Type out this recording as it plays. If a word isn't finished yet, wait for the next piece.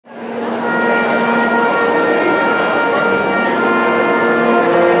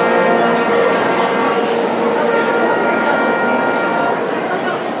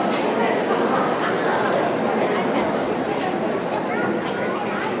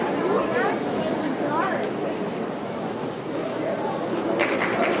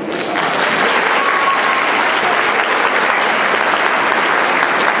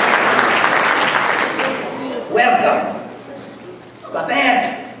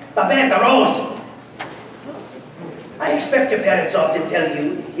Babette, the rose! I expect your parents often tell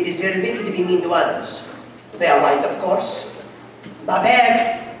you it is very wicked to be mean to others. They are right, of course.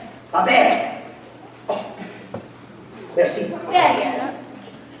 Babette! Babette! Oh, merci. There.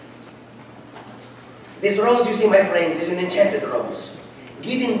 This rose you see, my friends, is an enchanted rose.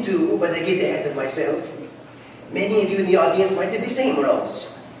 Given to, but I get ahead of myself. Many of you in the audience might have the same rose.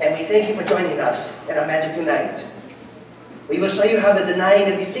 And we thank you for joining us at our magic tonight. We will show you how the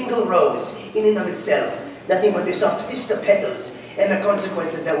denying of the single rose, in and of itself, nothing but the soft fist of petals, and the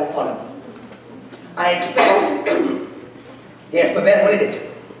consequences that will follow. I expect... Yes, Babette, what is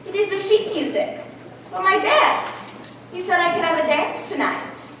it? It is the sheet music. Or my dance. You said I could have a dance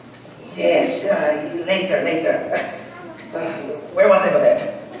tonight. Yes, later. Where was I,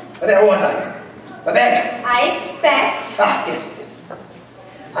 Babette? Babette, where was I? Babette! I expect... Ah, yes.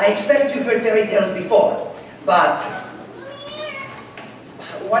 I expect you've heard fairy tales before, but...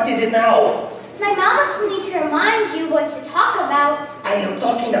 What is it now? My mama told me to remind you what to talk about. I am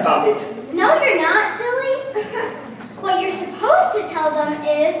talking about it. No, you're not, silly. What you're supposed to tell them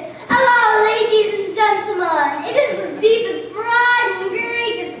is, hello, ladies and gentlemen. It is with deepest pride and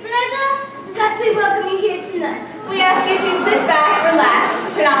greatest pleasure that we welcome you here tonight. We ask you to sit back,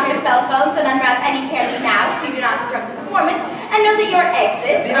 relax, turn off your cell phones, and unwrap any candy now so you do not disrupt the performance, and know that your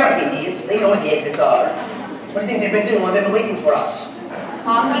exits They aren't idiots. They know what the exits are. What do you think they've been doing while they've been waiting for us?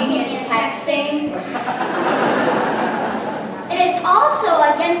 talking and texting. It is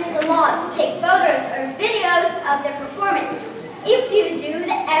also against the law to take photos or videos of the performance. If you do,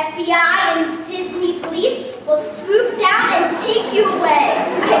 the FBI and Disney police will swoop down and take you away.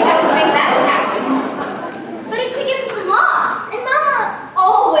 I don't think that will happen. But it's against the law, and Mama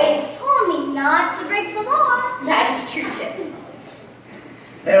always told me not to break the law. That is true, Chip.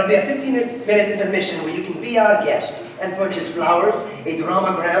 There will be a 15-minute intermission where you can be our guest and purchase flowers, a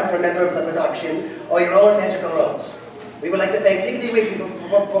dramagram for a member of the production, or your own magical rose. We would like to thank Piggly Wiggly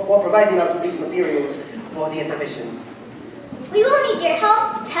for providing us with these materials for the intermission. We will need your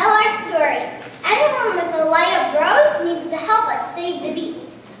help to tell our story. Anyone with a light up rose needs to help us save the beast.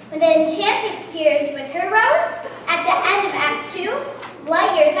 When the enchantress appears with her rose, at the end of Act 2,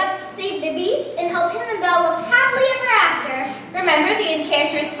 light yours up to save the beast and help him and Belle live happily ever after. Remember, the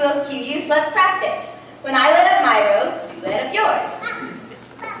enchantress will cue you, so let's practice. When I lit up my rose, you lit up yours.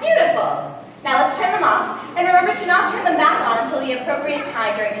 Beautiful. Now let's turn them off, and remember to not turn them back on until the appropriate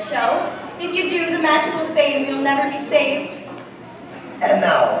time during the show. If you do, the magic will fade and we will never be saved. And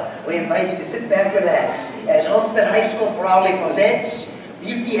now, we invite you to sit back, relax, as Homestead High School proudly presents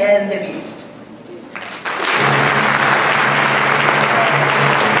Beauty and the Beast.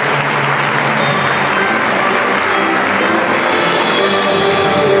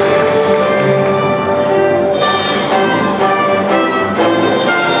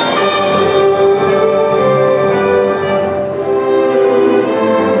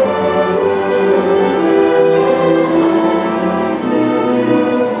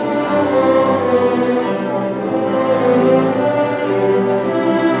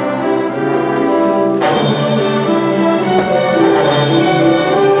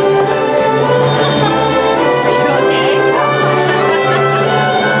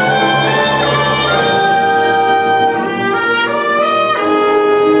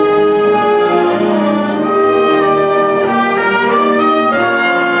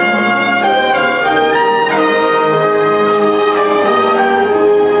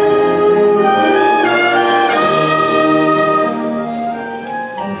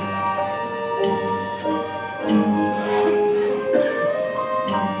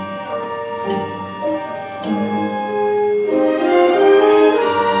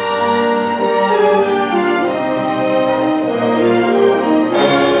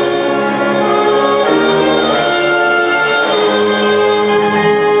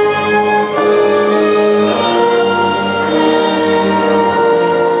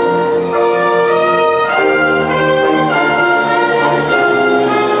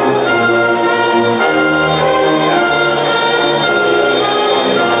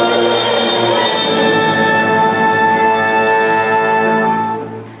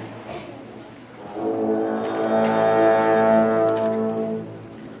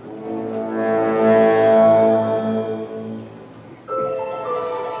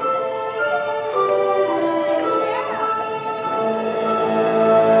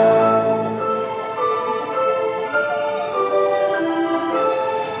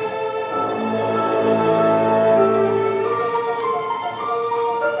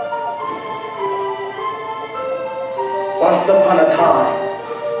 Once upon a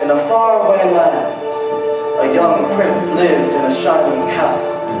time, in a faraway land, a young prince lived in a shining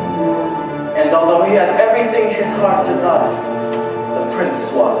castle. he had everything his heart desired, the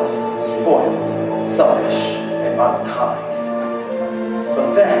prince was spoiled, selfish, and unkind.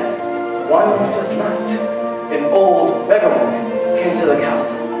 But then, one winter's night, an old beggar woman came to the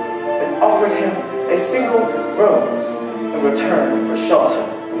castle and offered him a single rose in return for shelter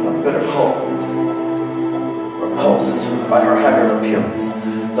from the bitter cold. Repulsed by her haggard appearance,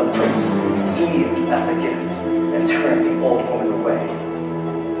 the prince sneered at the gift and turned the old woman away.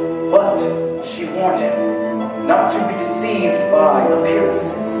 But she warned him not to be deceived by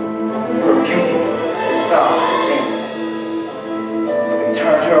appearances, for beauty is found within. When he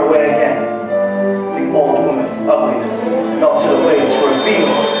turned her away again, the old woman's ugliness melted away to reveal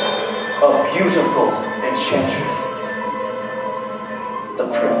a beautiful enchantress. The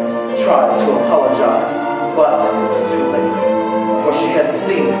prince tried to apologize, but it was too late, for she had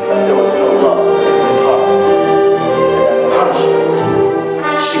seen that there was no love in his heart. And as punishment,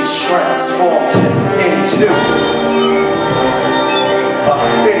 she transformed him into a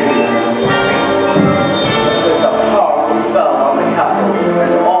hideous beast that placed a powerful spell on the castle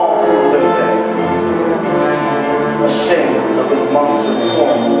and all who lived there. Ashamed of his monstrous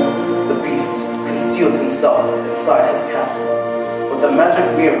form, the beast concealed himself inside his castle with the magic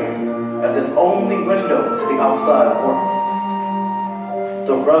mirror as his only window to the outside world.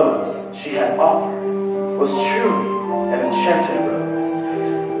 The rose she had offered was truly an enchanted rose,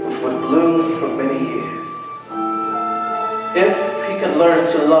 which would bloom for many years. If he could learn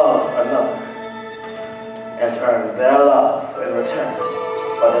to love another and earn their love in return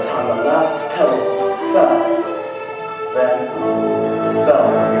by the time the last petal fell, then the spell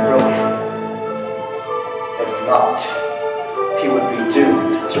would be broken. If not, he would be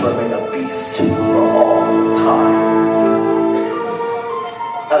doomed to remain a beast for all time.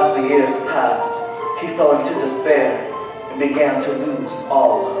 As the years passed, he fell into despair and began to lose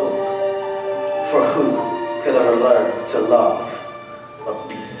all hope. For who could ever learn to love a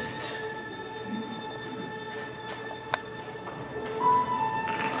beast?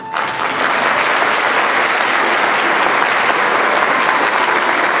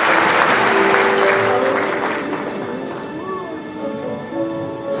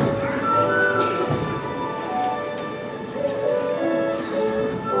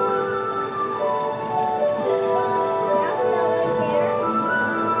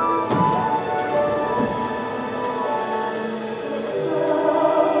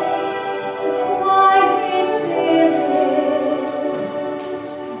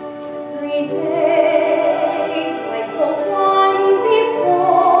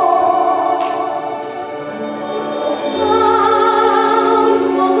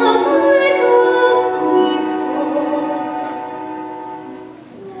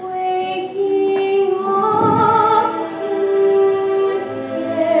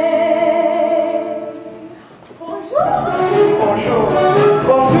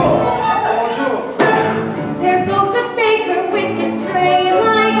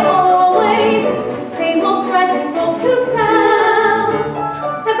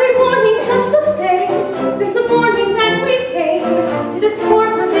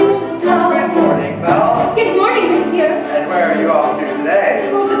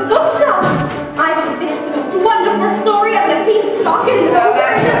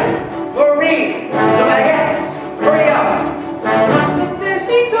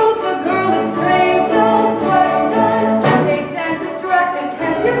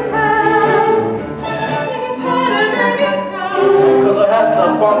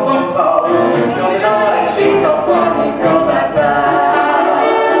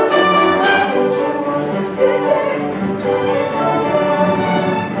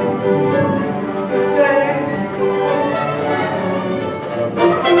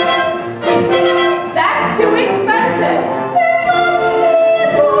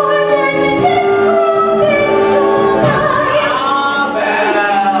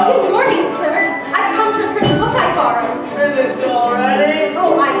 Finished already?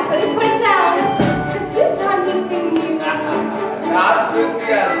 Oh, I couldn't put it down. Have you done anything new?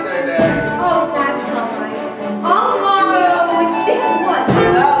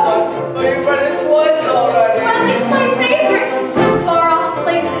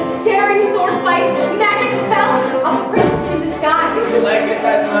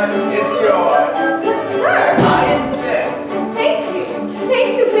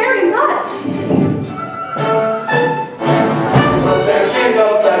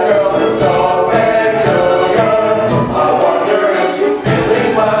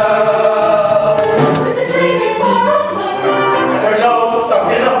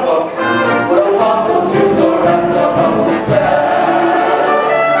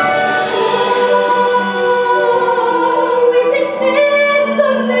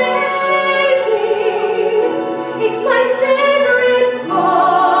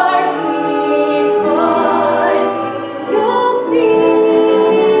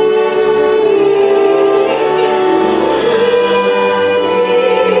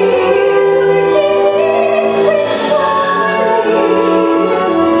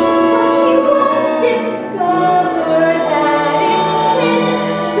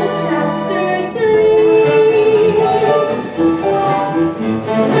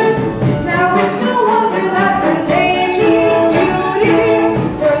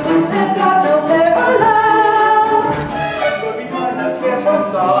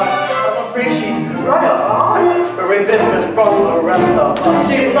 afraid she's rather odd. Very different from the rest of us.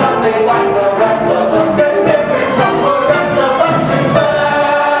 She's nothing like the rest of us. Just different from the rest of us.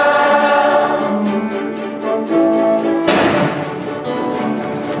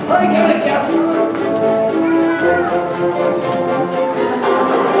 I gotta guess.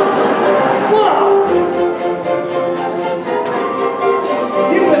 Wow!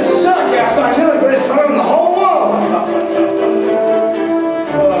 You was a suck outside. You're the greatest hunter in the whole world.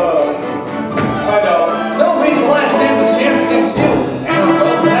 I know. No piece of life stands a chance against you. And the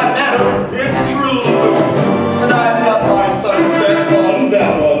world for that matter. It's true, LeFou. And I've got my sights set on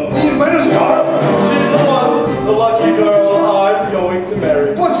that one. The inventor's daughter? She's the one, the lucky girl I'm going to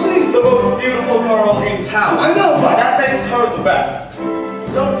marry. What's she? The most beautiful girl in town. I know, but... That makes her the best.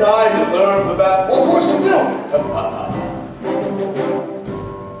 Don't I deserve the best? Well, of course you do.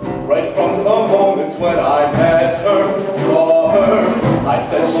 Right from the moment when I met her, saw her, I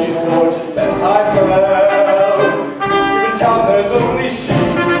said she's gorgeous and I fell. Here in town there's only she,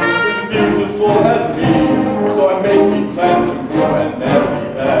 who's as beautiful as me. So I made me plans to go and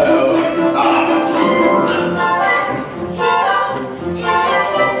marry Belle.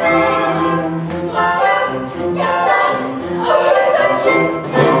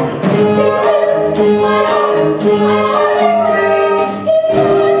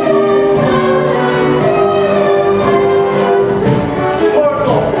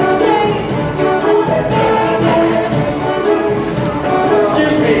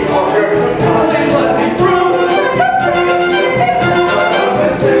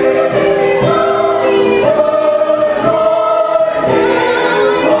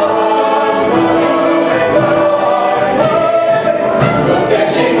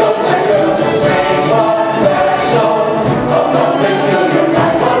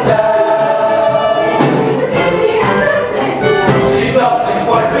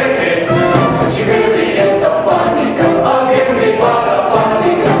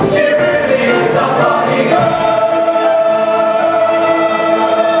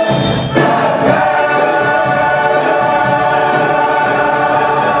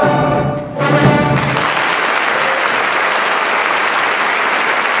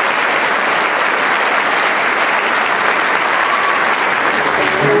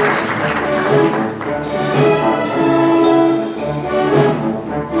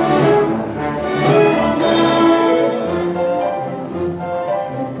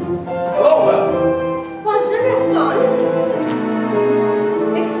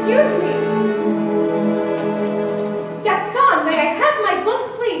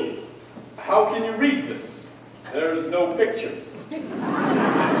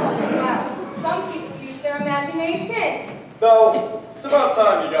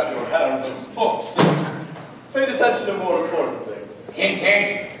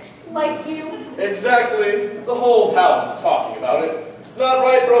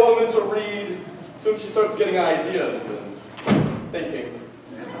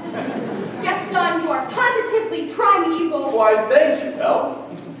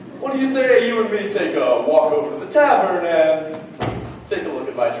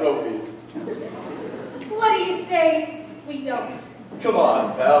 Come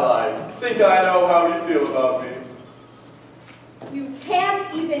on, Belle, I think I know how you feel about me. You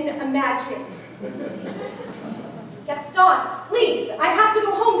can't even imagine. Gaston, please, I have to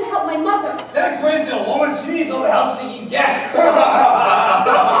go home to help my mother. That crazy old woman, she needs all the help she can get. Don't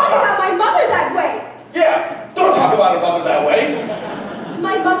talk about my mother that way. Yeah, don't talk about her mother that way.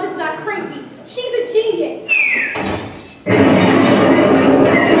 My mother's not crazy. She's a genius.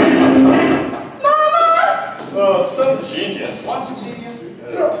 Oh, some genius. What's a genius?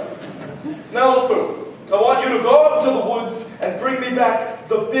 Now, LeFou, I want you to go out to the woods and bring me back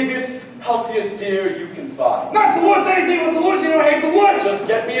the biggest, healthiest deer you can find. Not the woods, anything but the woods, you don't hate the woods! Just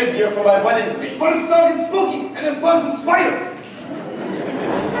get me a deer for my wedding feast. But it's dark and spooky, and there's bugs and spiders.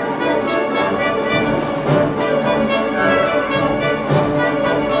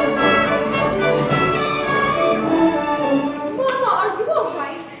 Mama, are you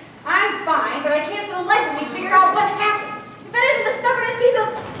alright? I'm fine, but I can't for the life of me figure out what happened. If that isn't the stubbornest piece of...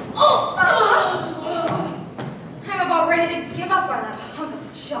 I'm about ready to give up on that hunk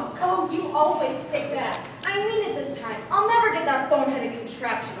of junk. Oh, you always say that. I mean it this time. I'll never get that boneheaded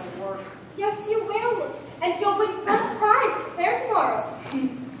contraption to work. Yes, you will. And you'll win first prize at the fair tomorrow.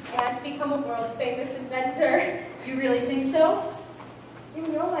 And become a world's famous inventor. You really think so? You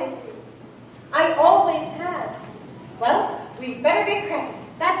know I do. I always have. Well, we better get cracking.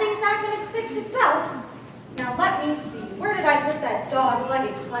 That thing's not going to fix itself. Now let me see. Where did I put that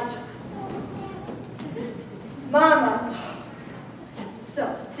dog-legged clencher? Mama.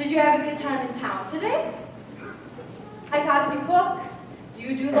 So, did you have a good time in town today? I got a new book.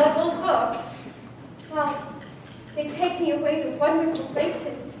 You do love those books. Well, they take me away to wonderful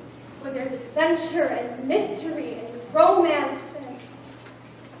places where there's adventure and mystery and romance and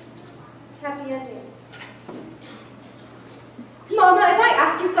happy endings. Mama, if I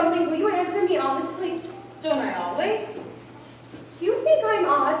ask you something, will you answer me honestly? Don't I always? Do you think I'm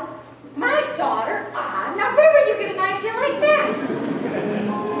odd? My daughter? Ah, now where would you get an idea like that?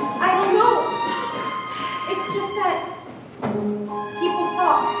 I don't know. It's just that people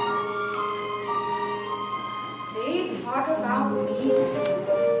talk. They talk about me too.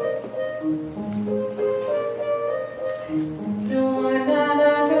 No, I'm not, I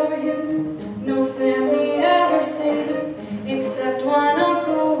know you. No family ever say that, except one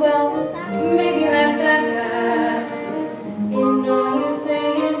uncle. Well, maybe let that pass. In all you say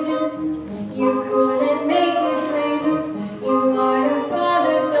and do, you couldn't make it plainer. You are your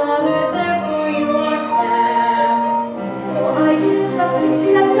father's daughter, therefore you are class. So I should just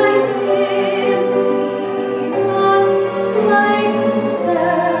accept I'm simply not like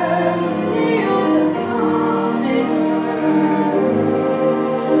them. They are the common herd,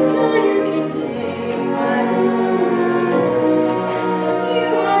 so you can take my word. You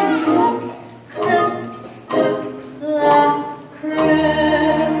are crème de la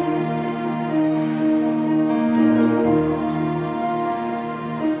crème.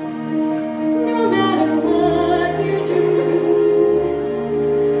 No matter what you do,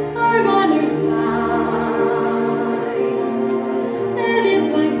 I'm on your side. And if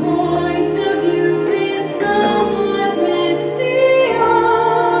my point of view is somewhat misty,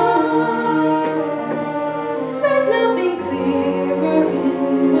 there's nothing clearer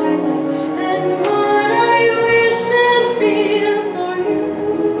in my life than what I wish and feel for you.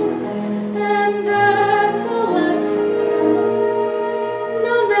 And that's a lot,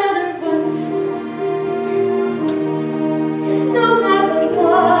 no matter what. No matter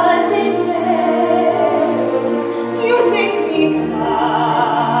what they say, you make me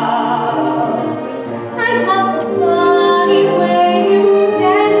proud. I love the funny way you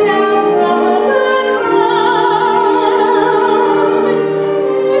stand out from the crowd.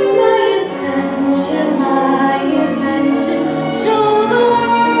 It's my intention, my invention, show the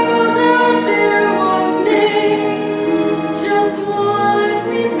world out there one day just what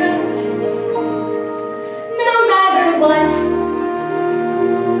we've got. No matter what.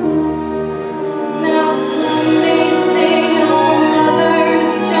 Now some may say all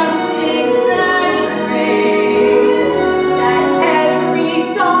mothers just exaggerate, That every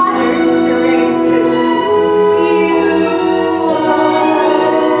daughter's great. you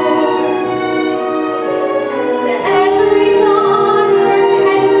That every daughter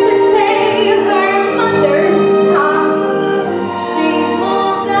tends to say her mother's tongue. She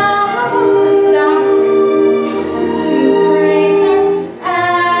pulls out the stops to praise her,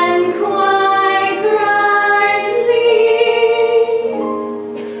 and quite rightly.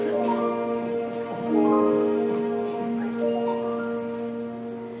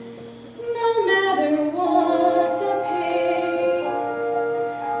 No matter what the pain,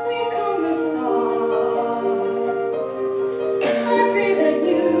 we've come this far. I pray that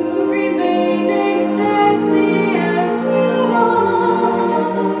you remain exactly as you are.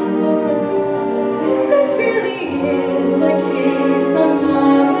 This really is a case of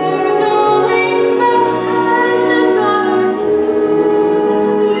mother knowing best and a daughter too.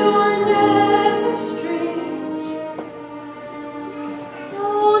 You're never strange.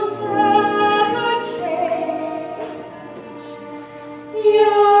 Don't ever change.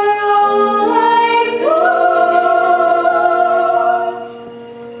 You're all I've got.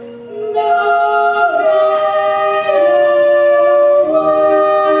 No matter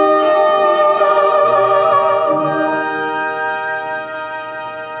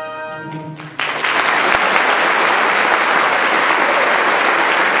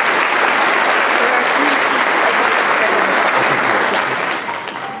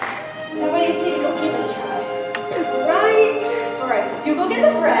what do you say we go give it a try? Right? All right, you go get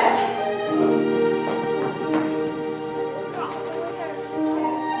the bread.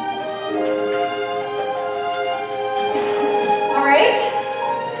 All right,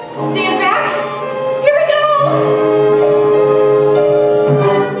 stand back. Here we go.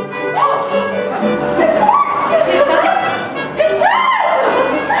 Oh, it does. It does.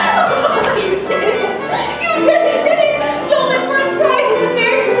 You did it. You really did it. You'll win first prize in the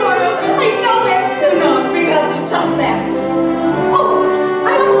fair tomorrow. I know it. Who knows? Maybe I'll do just that. Oh, I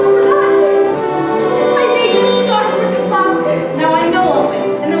almost forgot. I made you start with the clock. Now I know I'll win,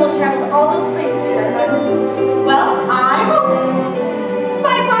 and then we'll travel to all those places we read about in the books. Well, I hope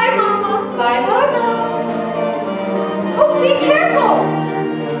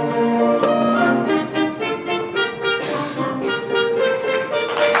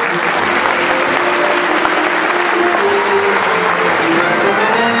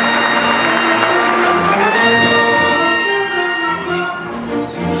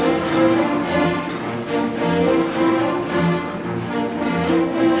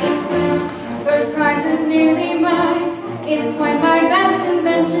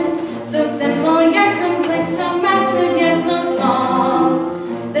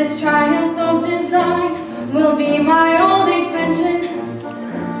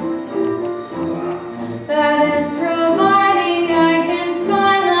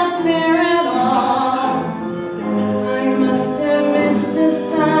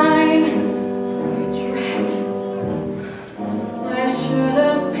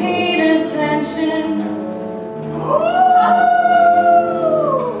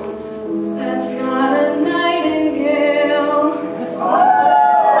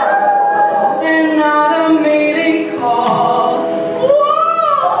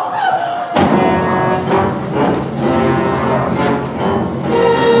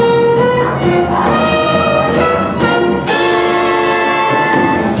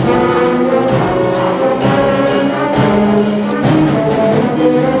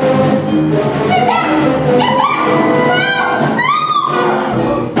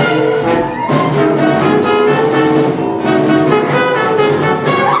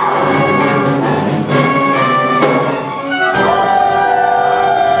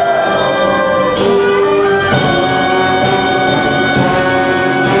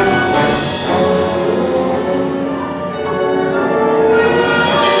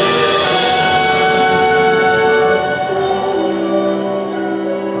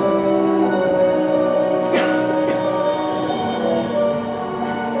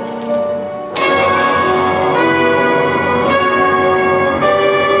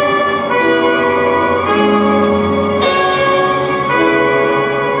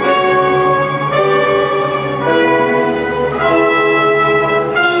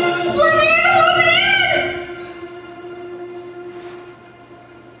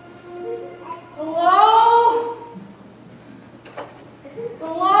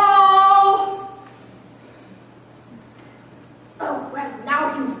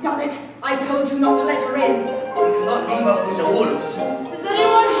done it. I told you not to let her in. We cannot leave her with the wolves. Is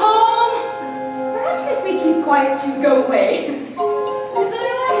anyone home? Perhaps if we keep quiet, she'll go away. Is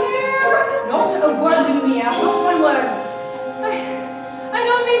anyone here? Not a word, Lumia. Not one word. I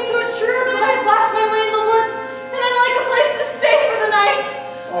don't mean to intrude, but I've lost my way in the woods, and I'd like a place to stay for the night.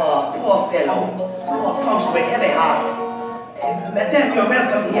 Oh, poor fellow. Oh, Cogswig, heavy heart. Madame, you're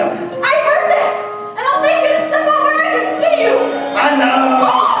welcome here. I heard that, and I'll beg you to step out where I can see you. Hello!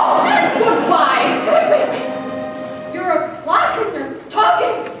 Oh, and goodbye. Wait. You're a clock and you're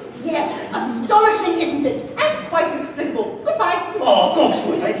talking. Yes, astonishing, isn't it? And quite inexplicable. Goodbye. Oh,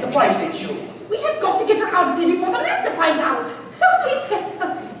 Cogswig, I'm surprised at you. We have got to get her out of here before the master finds out. Oh, please.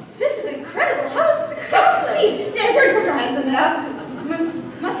 This is incredible. How is this accomplished? Please, don't put your hands in there.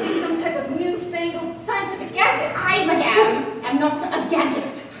 Must be some type of newfangled scientific gadget. I, madame, am not a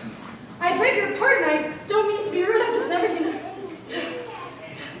gadget. I beg your pardon. I don't mean to be rude. I've just never seen her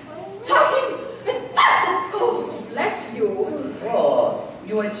talking. Oh, bless you. Oh,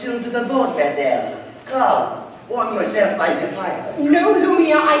 you are chilled to the bone, madame. Come, warm yourself by the fire. No,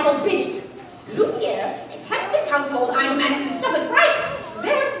 Lumia, I forbid it. Lumia is head of this household. I'm the man who can stop it, right?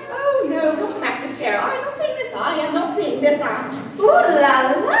 There. Oh, no, not the master's chair. I'm not saying this. I am not saying this. Ooh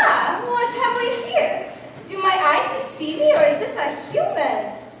la la! What have we here? Do my eyes deceive me, or is this a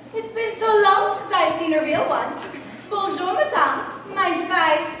human? It's been so long since I've seen a real one. Bonjour, madame. Mind if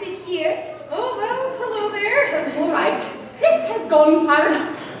I sit here? Oh, well, hello there. All right. This has gone far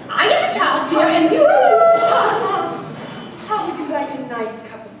enough. I am a child here, and you... How would you like a nice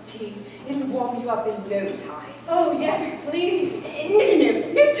cup of tea? It'll warm you up in no time. Oh, yes, please.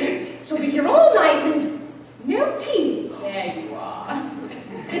 No tea. She'll be here all night, and no tea. There you are.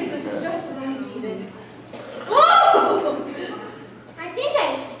 This is just what I needed. Whoa! I think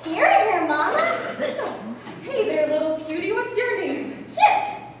I scared her, Mama. Hey there, little cutie. What's your name? Chip.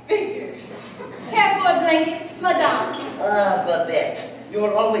 Figures. Care for a blanket, madame? Ah, Babette, you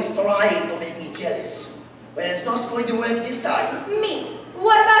will always try to make me jealous. Well, it's not going to work this time. Me.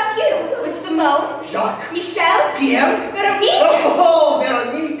 What about you? With Simone? Jacques. Michel? Pierre? Veronique? Oh,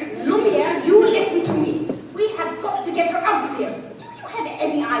 Veronique. Lumiere, you listen to me. We have got to get her out of here. Do you have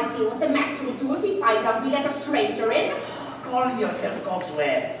any idea what the master will do if he finds out we let a stranger in? Calm yourself,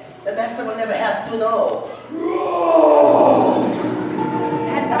 Cogswell. The master will never have to know.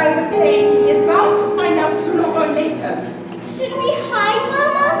 As I was saying, he is bound to find out sooner or later. Should we hide,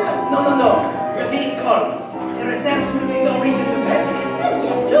 Mama? No. Remain calm. There is absolutely no reason to panic.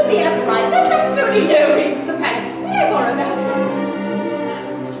 Yes, Lumiere's right. There's absolutely no reason to panic. I borrowed that.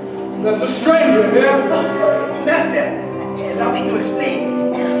 There's a stranger here. Master, allow me to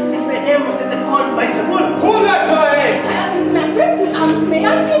explain. This madame was set upon by the wolves. Who that I? Master, may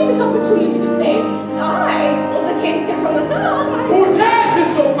I take this opportunity to say, I was against him from the start. Who dared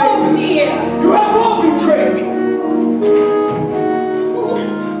disobey? Oh dear! You have all betrayed me.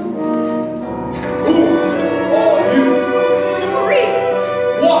 Who are you? Maurice!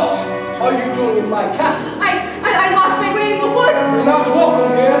 What are you doing in my castle? I lost my way in the woods. You're not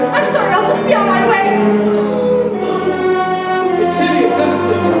welcome here. I'm sorry, I'll just be on my way. It's hideous, isn't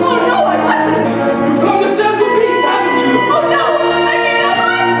it? Oh no, I wasn't. You've come to stand the peace, haven't you? Oh no, I mean to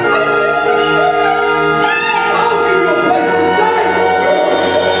hide. I was I'll give you a place to stay.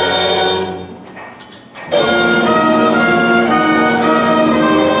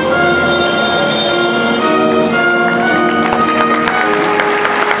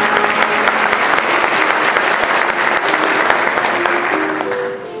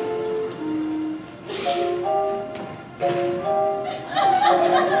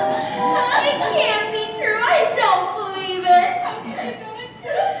 It can't be true. I don't believe it. How can you go into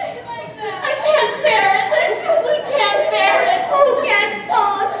something like that? I can't bear it. I simply can't bear it. Oh,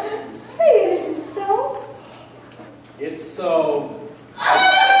 Gaston. Say it isn't so. It's so.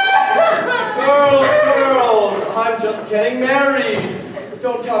 Girls, I'm just getting married.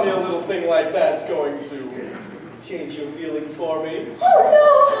 Don't tell me a little thing like that's going to change your feelings for me. Oh,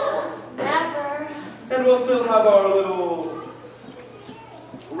 no. Never. And we'll still have our little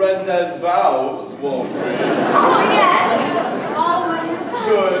Rendez vows, won't we? Oh, yes. Always.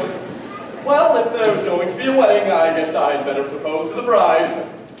 Good. Well, if there's going to be a wedding, I guess I'd better propose to the bride.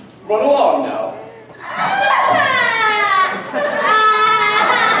 Run along now.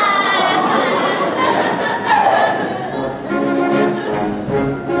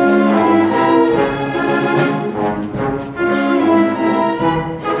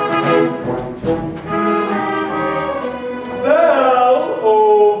 Belle!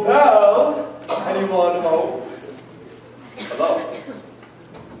 Oh, Belle! Anyone home? Hello?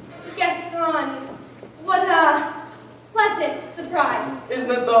 Gaston, what a pleasant surprise.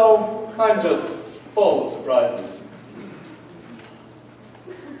 Isn't it though I'm just full of surprises.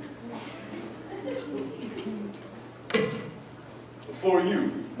 For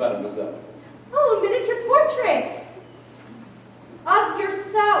you, mademoiselle. Oh, a miniature portrait of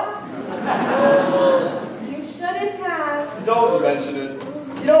yourself. You shouldn't have. Don't mention it.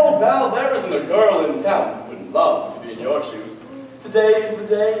 You know, Belle, there isn't a girl in town who would love to be in your shoes. Today is the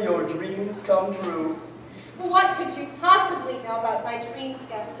day your dreams come true. What could you possibly know about my dreams,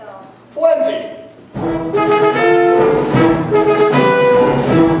 Gaston? Plenty.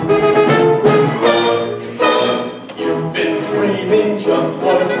 You've been dreaming just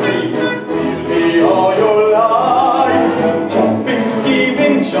one dream, nearly all your life. Hoping,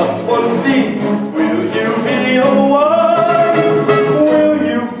 scheming, just one theme. Will you be a wife? Will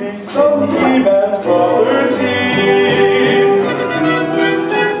you be some He-Man's property?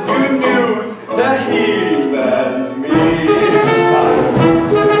 Good news, the He-Man's me.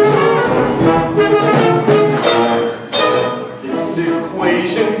 This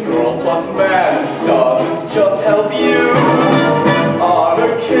equation, girl plus man, doesn't just help you. On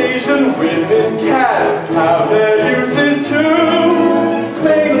occasion, women can have their uses too,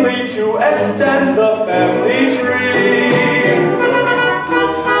 mainly to extend the family tree.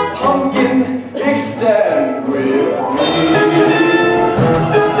 Pumpkin, extend with me.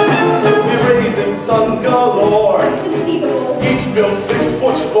 We'll be raising sons galore, Inconceivable. each built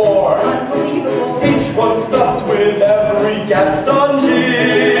 6'4". Unbelievable. Each one stuffed with every Gaston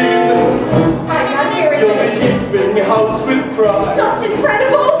gene. I'm not hearing You'll be this. keeping house with pride. Just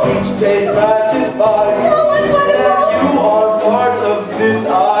incredible. Each day gratified So unbelievable. that you are part of this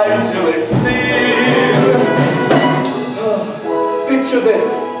idyllic scene. Picture this,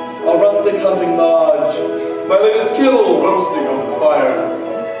 a rustic hunting lodge. My latest kill roasting on the fire.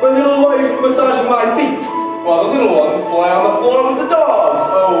 My little wife massaging my feet, while the little ones play on the floor with the dogs.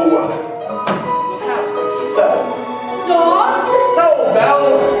 Oh, we'll have 6 or 7. Dogs? No,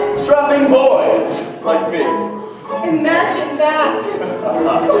 Belle, strapping boys like me. Imagine that.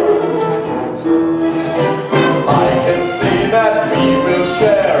 I can see that we will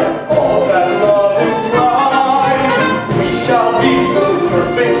share all that love implies. We shall be the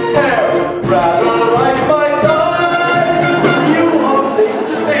perfect pair, rather like my thighs. You are face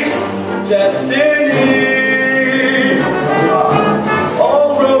to face with destiny. All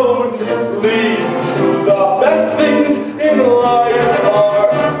roads lead to the best things in life are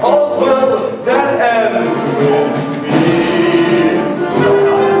all's well that ends with me.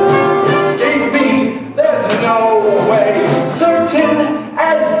 Escape me, there's no way. Certain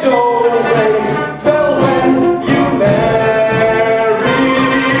as doorway. Belle, when you marry.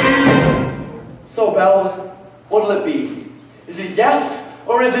 So, Belle, what'll it be? Is it yes,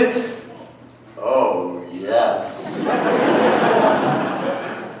 or is it... Oh, yes.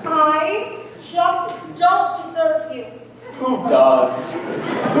 I just don't deserve you. Who does?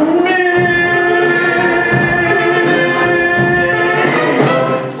 Me!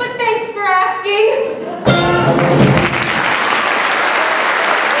 But thanks for asking.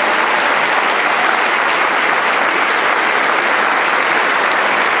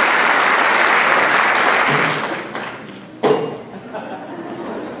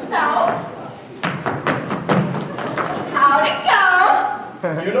 So, how'd it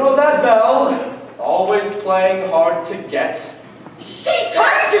go? You know that, Belle? Always playing hard to get. She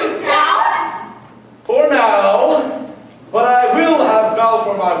turned you down? For now, but I will have Belle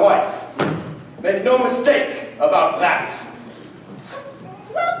for my wife. Make no mistake about that.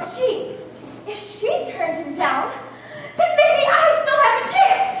 Well, gee, if she turned him down, then maybe I still have a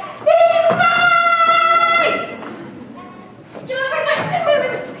chance. He's mine! Do you want to bring my...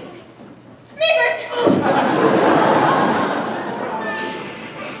 Wait. Me first.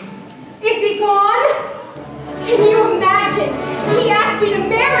 Is he gone? Can you imagine? He asked me to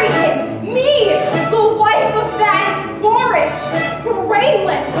marry him. Me, the wife of that boorish,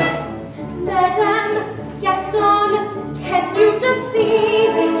 brainless. Madame Gaston, can't you just see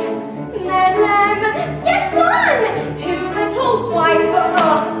it? Madame Gaston, his little wife.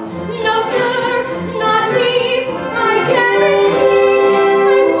 No, sir, not me. I guarantee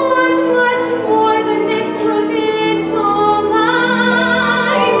I want much more than this provincial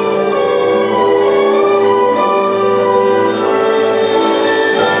life.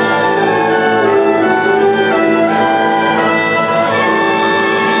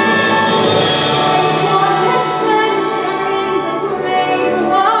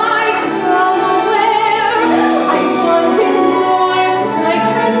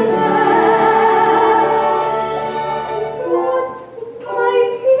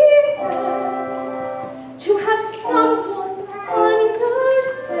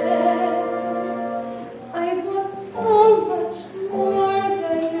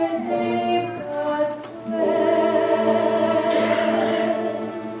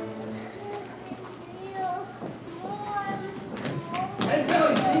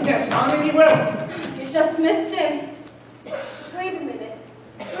 time he will. You just missed him. Wait a minute.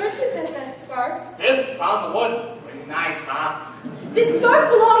 Where'd you get that scarf? This found the woods. Pretty nice, huh? This scarf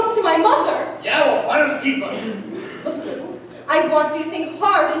belongs to my mother. Yeah, well, finders keepers. Buffoon, I want you to think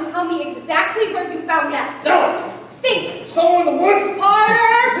hard and tell me exactly where you found that. No! Think! Someone in the woods?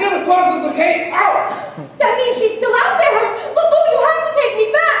 Harder! Near the crossings of Cape. Ow! That means she's still out there! Buffoon, you have to take me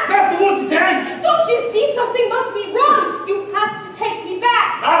back! Back the woods again? Don't you see something must be wrong? You have to take me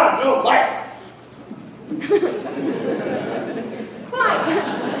back! Not on your life. Fine.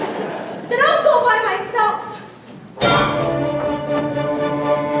 Then I'll go by myself.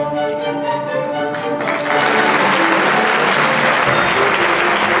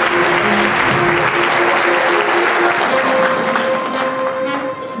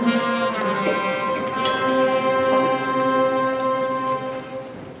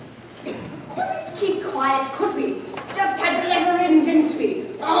 Couldn't keep quiet, could we? Just had to let her in, didn't we?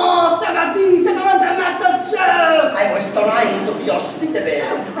 Oh, Sagadi, sit on the master's chair! I was trying to be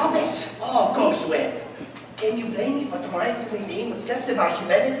hospitable. Rubbish. Oh, Cogswell, can you blame me for trying to maintain what's left of our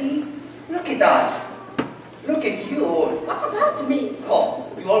humanity? Look at us. Look at you. What about me? Oh,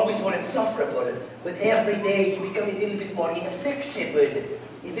 you always were insufferable, but every day you become a little bit more inflexible, a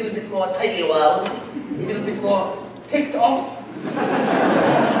little bit more tiny-wound, a little bit more ticked off.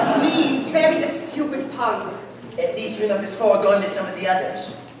 Please, spare me the stupid puns. At least we're not as far gone as some of the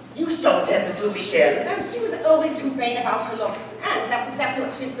others. You saw what happened to Michelle. And she was always too vain about her looks, and that's exactly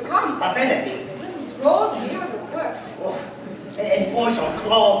what she's become. A vanity. Little draws here the works. Oh, and poor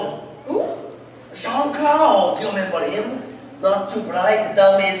Jean-Claude. Who? Jean-Claude, you remember him? Not too bright,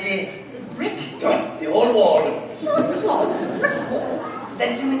 dumb as a Brick? the whole wall. Jean-Claude is a brick wall.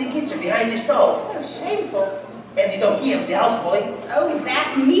 That's him in the kitchen behind the stove. Oh, shameful. And you don't hear him, the houseboy. Oh,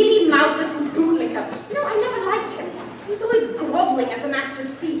 that mealy-mouthed little bootlicker. No, I never liked him. He was always groveling at the master's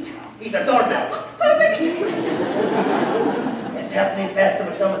feet. He's a doormat. Perfect. It's happening faster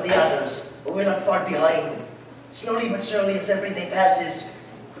with some of the others, but we're not far behind. Slowly but surely, as every day passes,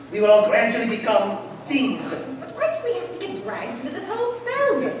 we will all gradually become things. But why did we have to get dragged into this whole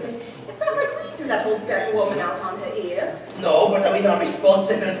spell business? It's not like we threw that old dirty woman out on her ear. No, but are we not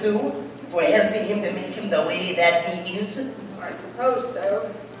responsible too for helping him to make him the way that he is? I suppose so.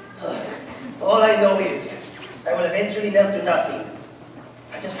 All I know is I will eventually melt to nothing.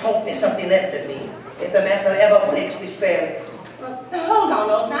 I just hope there's something left of me if the master ever breaks the spell. Well, hold on,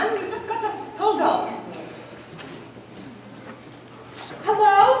 old man. We've just got to hold on.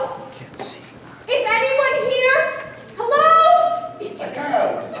 Hello? Is anyone here? Hello? It's a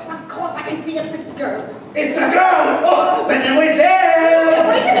girl. Yes, of course I can see it's a girl. It's a girl! Oh, mademoiselle!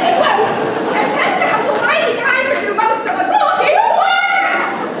 Wait a minute, whoa! And then the house will I think I should do most of the talking.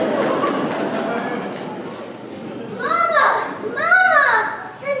 Mama! Mama!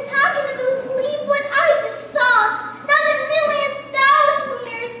 You're not gonna believe what I just saw. Not 1,000,000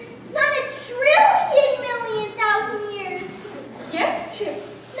 years. Not 1,000,000,000,000 years. Yes, Chip.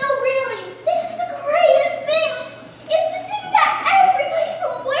 No, really. This is the greatest thing. It's the thing that everybody's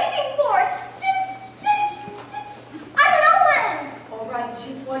been waiting for. Since, I don't know when. All right,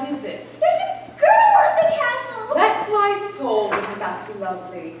 Chip, what is it? There's a girl at the castle. Bless my soul, wouldn't that be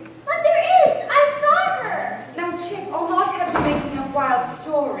lovely? But there is. I saw her. Now, Chip, I'll not have you making up wild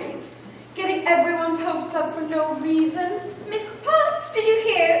stories. Getting everyone's hopes up for no reason. Miss Potts, did you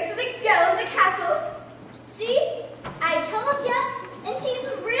hear? There's a girl in the castle. See? I told ya. And she's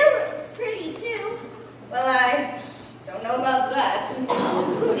really pretty, too. Well, I don't know about that.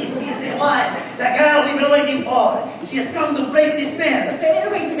 This is the one, the girl we've been waiting for. She has come to break the spell.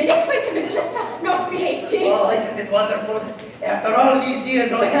 Wait a minute. Let's not be hasty. Oh, isn't it wonderful? After all these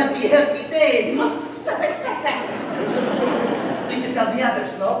years, oh, happy day. Stop that. We should tell the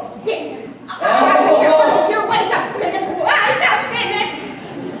others, no? Yes. Oh. Here, wait a minute. Wait a minute.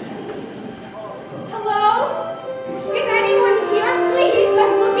 Hello? Is anyone here, please?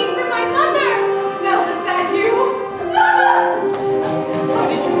 I'm looking for my mother. Well, is that you? Mama! How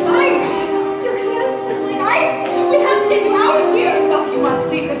did you find me? Your hands like ice. We have to get you out of here. No, you must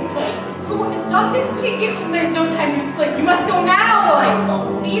leave this place. Who has done this to you? There's no time to explain. You must go now. I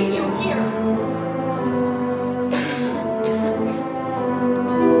won't leave you here.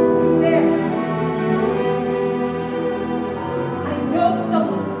 Who's there?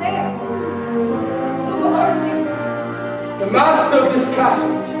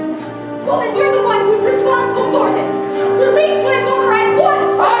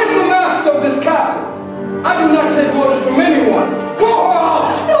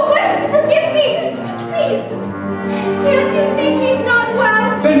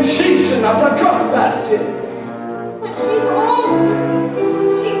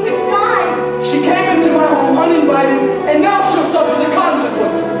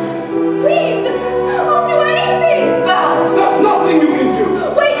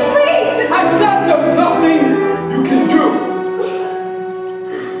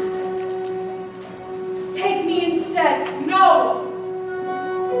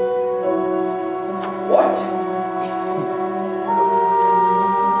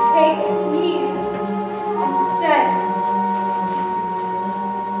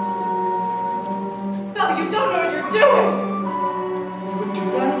 doing? You would do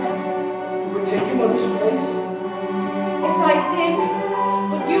that? You would take your mother's place? If I did,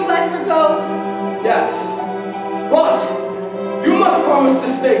 would you let her go? Yes. But you must promise to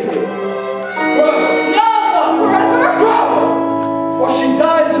stay here. Forever. No! Forever? Forever! Or she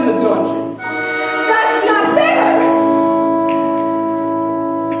dies in the dungeon. That's not fair!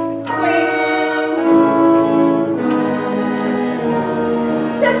 Wait.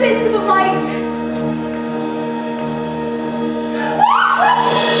 Step into the light.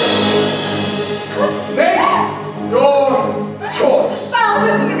 Make your choice. Val,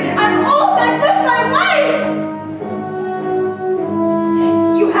 listen to me. I'm old. I've lived my life.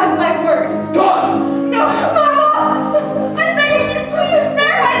 You have my word. Done! No, Mama! I'm begging you, please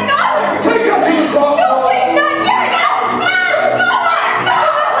spare my daughter! Take her to the crossroads! No, please, not you! No! Mama! No!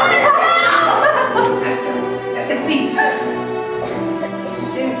 Esther, please.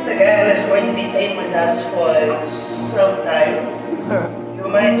 Since the girl is going to be staying with us for some time, you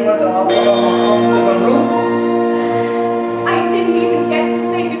might want to offer her a room. I didn't even get to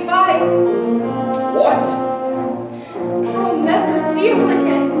say goodbye. What? I'll never see her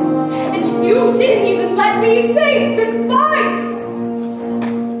again. And you didn't even let me say goodbye.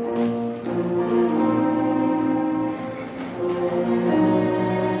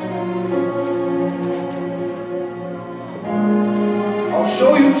 I'll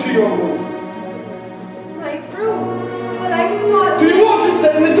show you to your room. Nice room, but I thought... Do you want to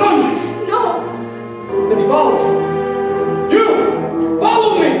stay in the dungeon? No. Then follow me. You!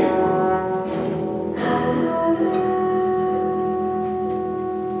 Follow me!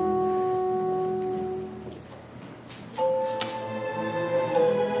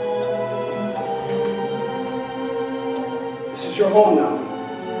 This is your home now.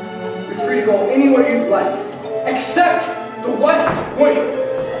 You're free to go anywhere you'd like, except the West Wing.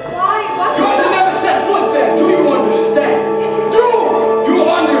 Why? What? You ought to never set foot there. Do you understand? Do you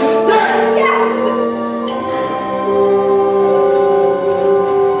understand? Yes!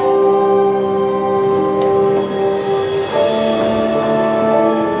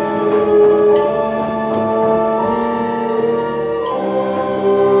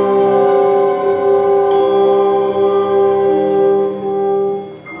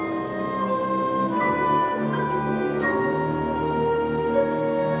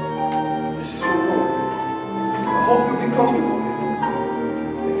 This is your room. I hope you'll be comfortable.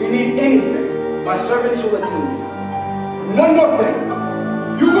 If you need anything, my servants will attend you. And one more thing.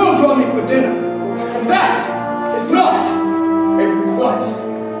 You will join me for dinner. And that is not a request.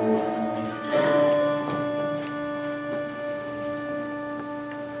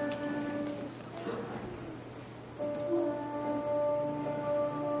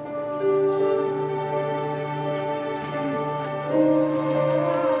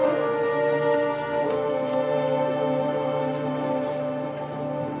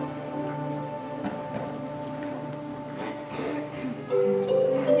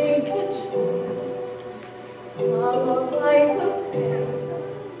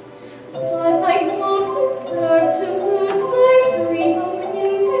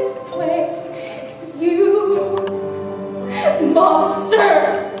 Monster!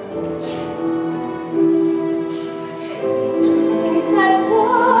 Think that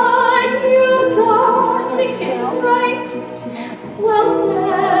what you've done is right? Well,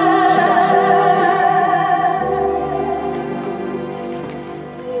 then,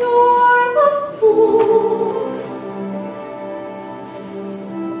 you're a fool.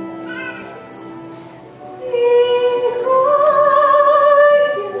 Think what I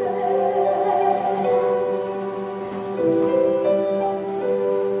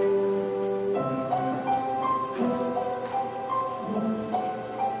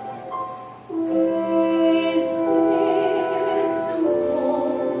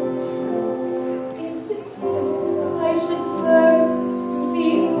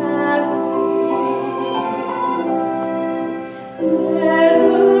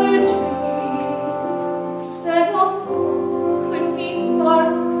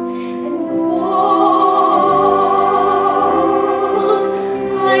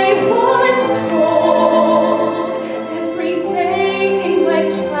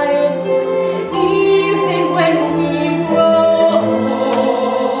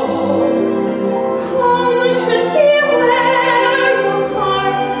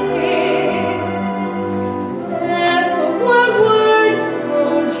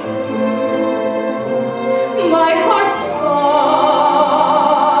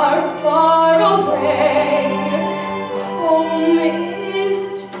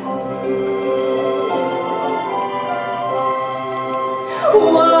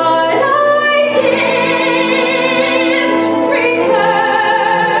did.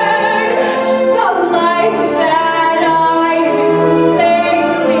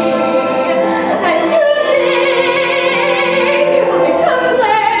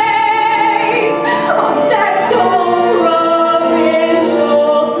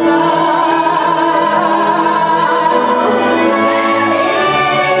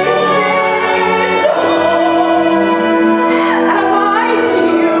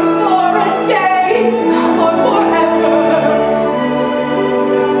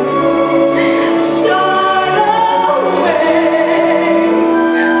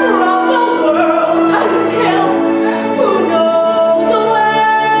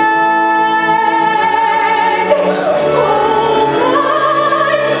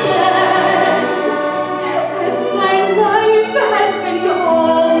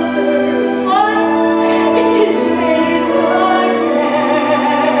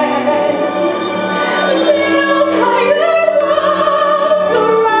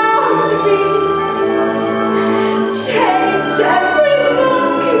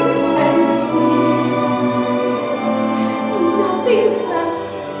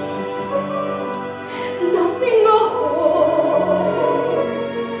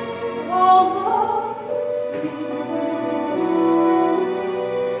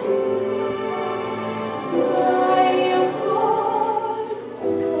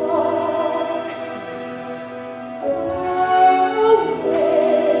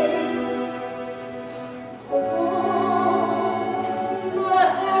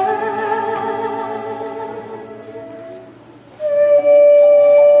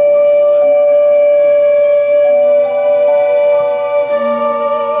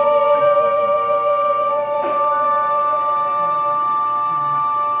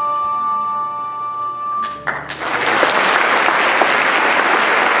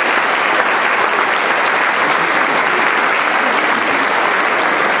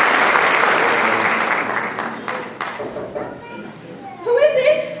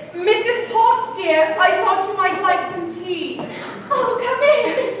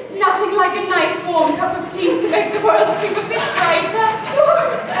 nice warm cup of tea to make the world seem a bit brighter.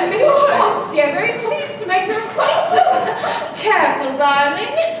 Mrs. Potts, dear, very pleased to make your acquaintance. Careful,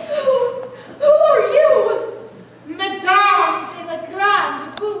 darling. Who are you? Madame de la Grande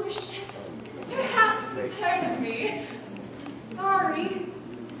Bouche. Perhaps you've heard of me. Sorry.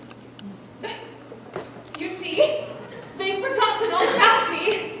 You see, they've forgotten all about me.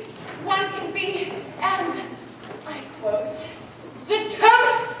 One can be, and I quote, the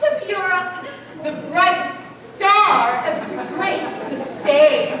toast of Europe, the brightest star ever to grace the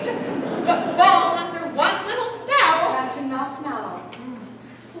stage, but fall under one little spell. That's enough now.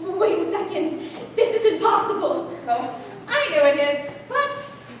 Wait a second. This is impossible. Oh, I know it is, but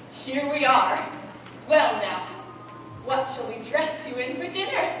here we are. Well now, what shall we dress you in for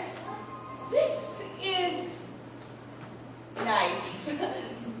dinner? This is nice.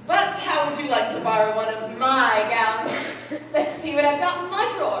 But how would you like to borrow one of my gowns? Let's see what I've got in my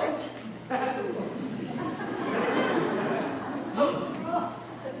drawers.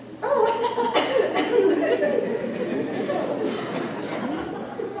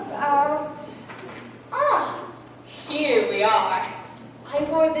 Here we are. I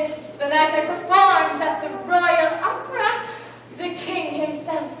wore this the night I performed at the Royal Opera. The king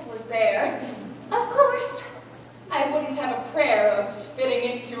himself was there. Of course, I wouldn't have a prayer of fitting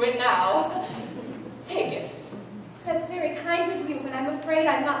into it now. Take it. That's very kind of you, but I'm afraid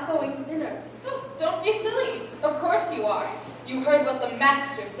I'm not going to dinner. Oh, don't be silly. Of course you are. You heard what the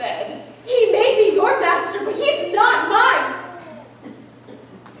master said. He may be your master, but he's not mine.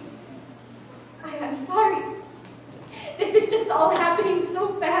 I'm sorry. This is just all happening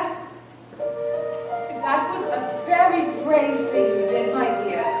so fast. That was a very brave thing you did, my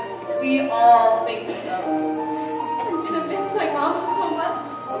dear. We all think so. I'm gonna miss my mom so much.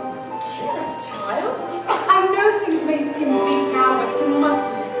 Cheer up, child. I know things may seem bleak now, but you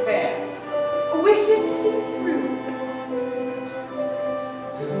mustn't despair. We're here to see it through.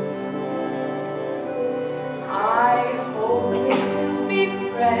 I hope we can be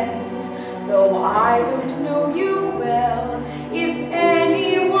friends, though I don't know you well. If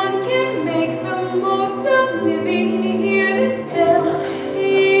anyone can make the most of living here, then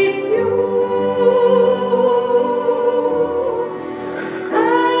it's you.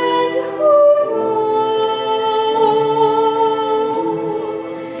 And who knows,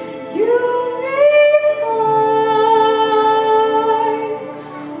 you may find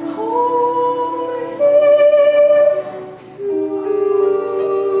home here too.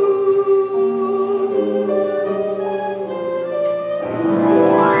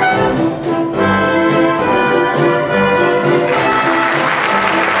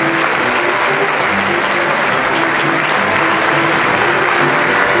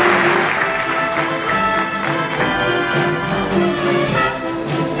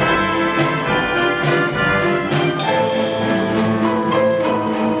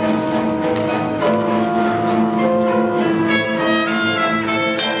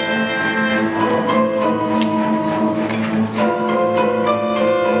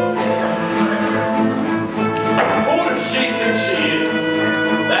 Who does she think she is?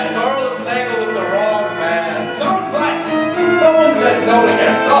 That girl is tangled with the wrong man. Don't black. No one says no to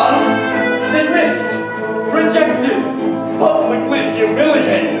Gaston. Dismissed. Rejected. Publicly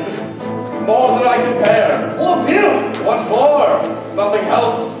humiliated. More than I can bear. What you? What for? Nothing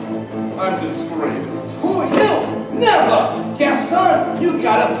helps. I'm disgraced. Who are you? Never! Gaston, you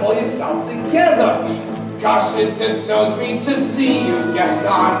gotta pull yourself together. Gosh, it disturbs me to see you,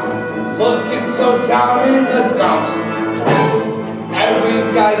 Gaston, looking so down in the dumps. Every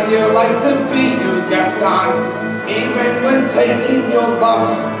guy here like to be you, Gaston, even when taking your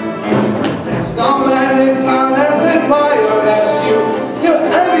lumps. There's no man in town as admired as you. You're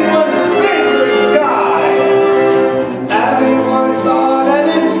everyone's favorite guy. Everyone's on and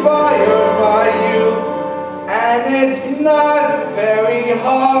inspired by you. And it's not very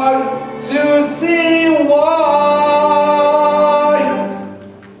hard to see why.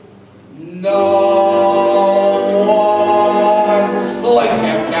 No one's slick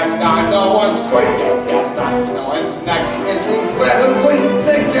as Gaston, no one's quick as Gaston, no one's neck is incredibly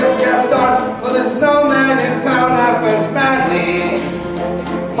thick as Gaston, for there's no man in town half as manly,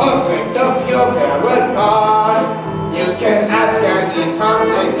 perfect of your paragon. You can ask Andy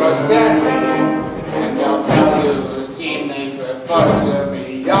Tomlin or Stanley, and they'll tell you whose team they prefer to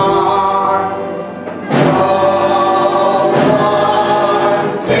be on. No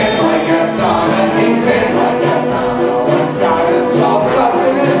one's thin like Gaston, and kingpin like Gaston. No one's got a small cut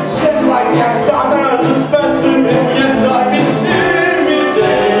in his chin like Gaston. As a specimen, yes, I'm intimidating.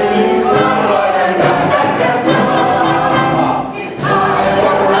 Gaston, if I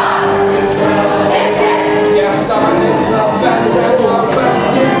were right,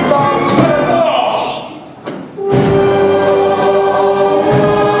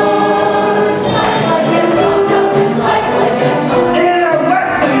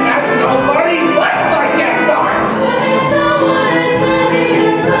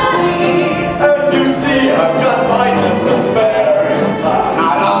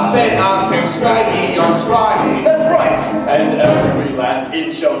 last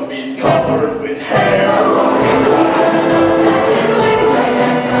inch of me's covered with hair.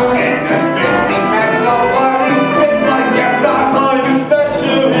 And the spitting match nobody spits, I guess I'm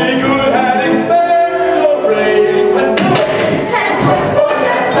especially good at expectorating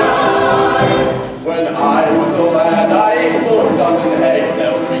When I was a lad, I ate 4 dozen eggs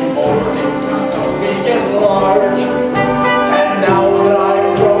every morning to help me get large. And now that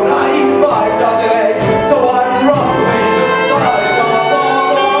I'm grown, I eat 5 dozen eggs, so I'm roughly the size of a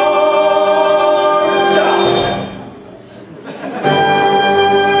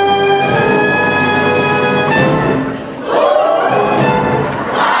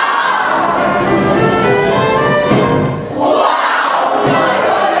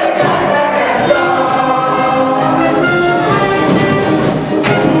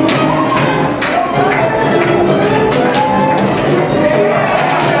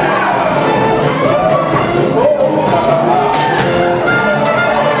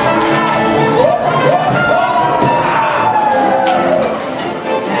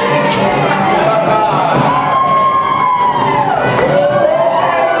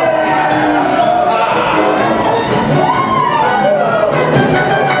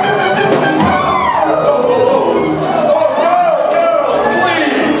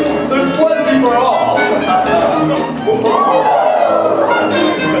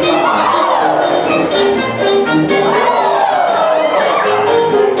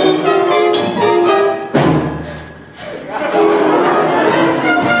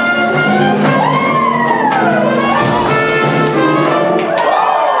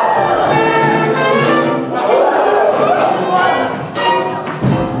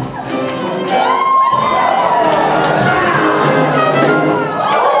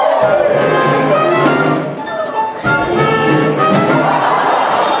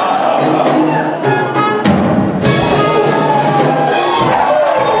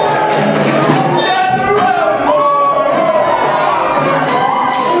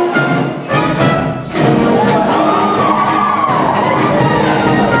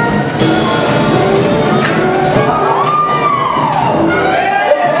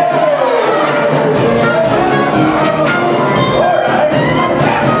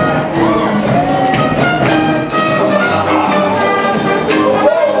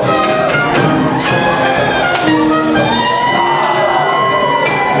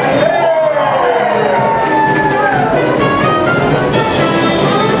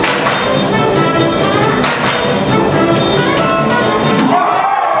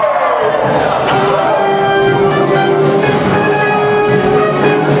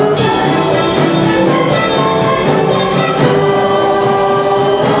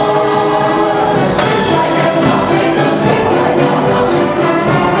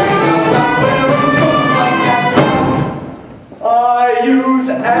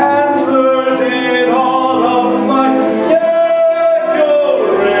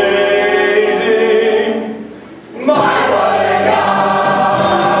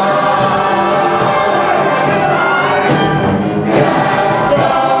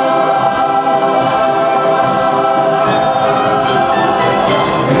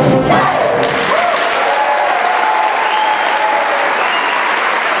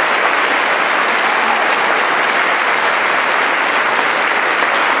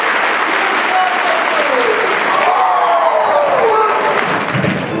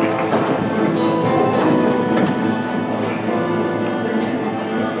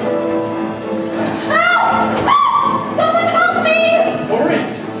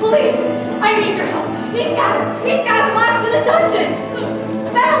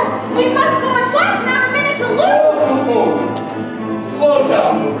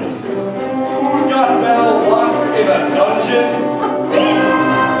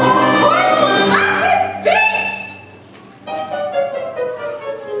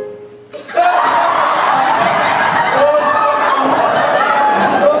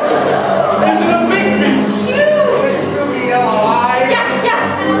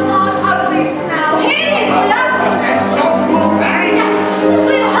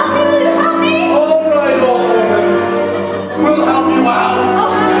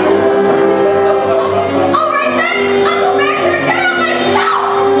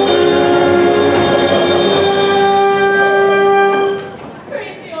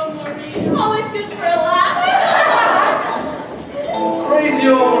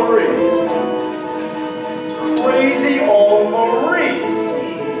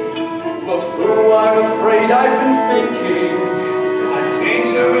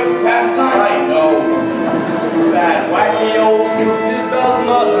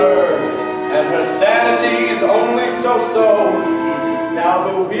and her sanity is only so-so.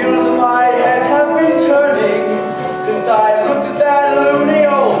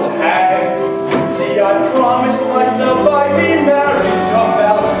 find me married to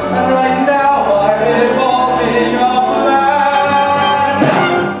Belle, and right now I'm evolving a plan.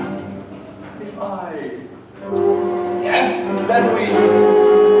 If I... Yes, then we...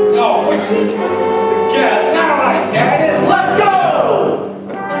 No, what's it? Guess. Now I get it. Let's go!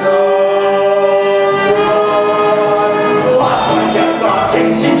 No. Lots like Gaston,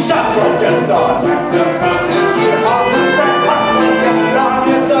 takes cheap shots like Gaston. That's the person here on the strap, pops like Gaston.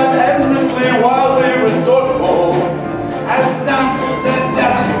 Yes, I'm endlessly, wildly resourceful. As down to the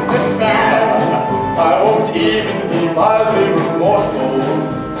depths you descend. I won't even be mildly remorseful.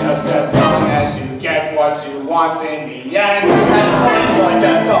 Just as long as you get what you want in the end. Has brains like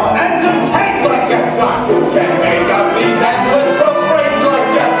Gaston, entertains like Gaston. You can make up these endless refrains like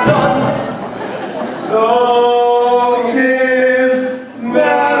Gaston. So his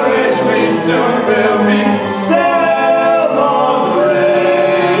marriage we soon will be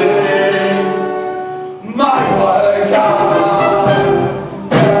celebrating. My what a God.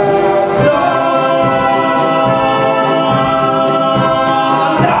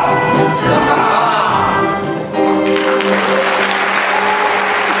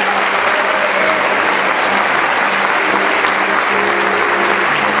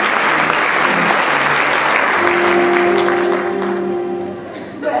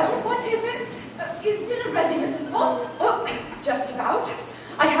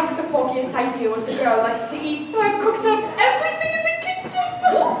 Idea what the girl likes to eat, so I've cooked up everything in the kitchen.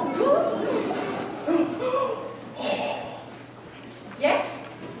 Yes?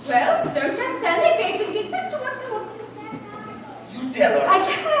 Well, don't just stand there gaping. Get back to work. You tell her. I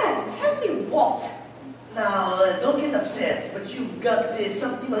can. Tell me what? Now, don't get upset, but you've got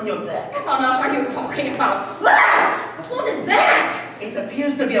something on your back. What on earth are you talking about? Ah! What is that? It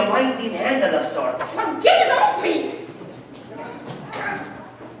appears to be a winding handle of sorts. Well, get it off me!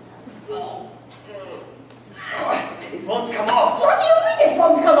 It won't come off. What do you mean it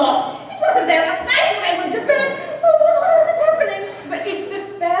won't come off? It wasn't there last night when I went to bed. Oh, what on earth is happening? But it's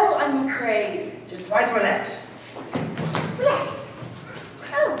the spell, I'm afraid. Just try to relax. Relax.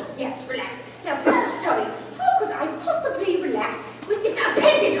 Oh, yes, relax. Now, please tell me, how could I possibly relax with this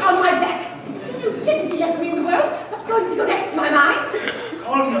appendage on my back? Is there no dignity left for me in the world? What's going to go next to my mind?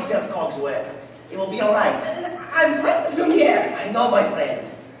 Calm yourself, Cogswell. It will be all right. I'm frightened from here. I know, my friend.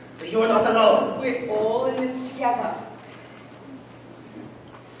 But you are not alone. We're all in this together.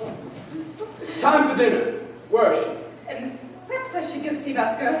 It's time for dinner. Where is she? Perhaps I should go see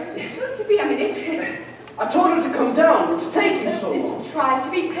about the girl. It's going to be a minute. I told her to come down. It's taking so long. Try to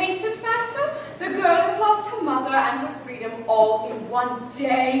be patient, Master. The girl has lost her mother and her freedom all in one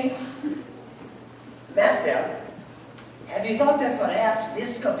day. Master, have you thought that perhaps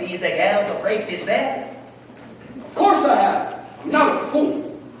this could be the gal that breaks his bed? Of course I have. I'm not a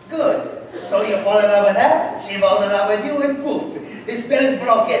fool. Good. So you fall in love with her, she falls in love with you, and poof, the spell is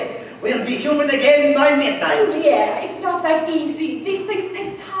broken. We'll be human again by midnight. Oh dear, it's not that easy. These things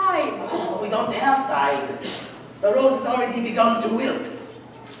take time. Oh, we don't have time. The rose has already begun to wilt.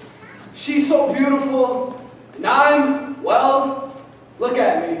 She's so beautiful. And I'm, well, look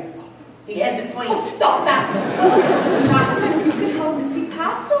at me. He has a point. Oh, stop that! Master, you can help me see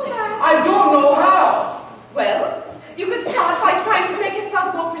past all that. I don't know how. Well, you could start by trying to make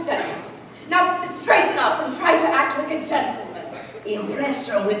yourself more presentable. Now, straighten up and try to act like a gentleman. Impress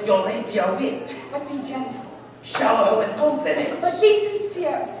her with your rapier wit. But be gentle. Shower her with compliments. But be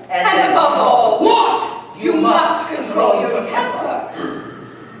sincere. And And above all, What? you must control your temper.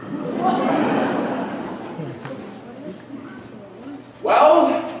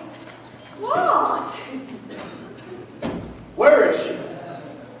 Well, What? where is she?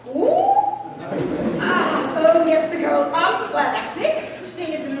 Oh, yes, the girl. Well, actually,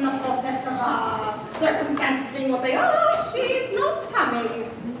 she is in the process of circumstances being what they are. She is not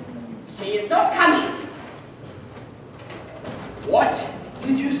coming. She is not coming. What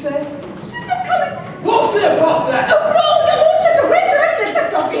did you say? She's not coming. We'll see about that. Oh, no, your lordship, the grace her eminence.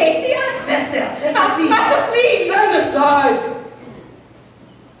 Let's not be hasty. Master, please. Master, please. Stand aside.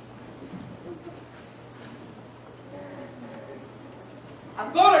 I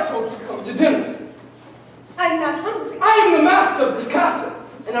thought I told you to come to dinner. I'm not hungry. I am the master of this castle,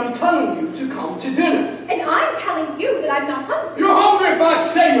 and I'm telling you to come to dinner. And I'm telling you that I'm not hungry. You're hungry if I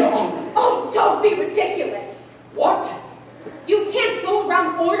say you're hungry. Oh, don't be ridiculous. What? You can't go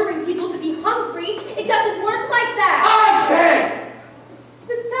around ordering people to be hungry. It doesn't work like that. I can!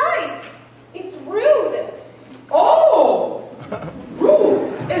 Besides, it's rude. Oh!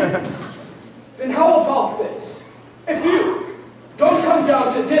 Rude, isn't it? Then how about this? If you don't come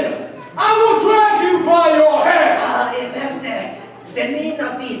down to dinner, I will drag you by your hair! Master, That may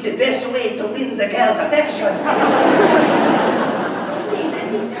not be the best way to win the girl's affections. Please,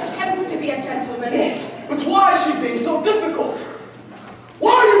 at least attempt to be a gentleman. Yes. But why is she being so difficult?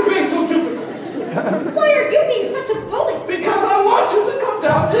 Why are you being so difficult? Why are you being such a bully? Because I want you to come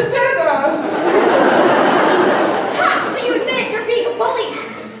down to dinner. Ha! So you admit you're being a bully.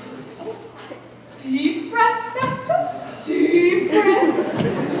 Deep breaths, Master. Deep breaths.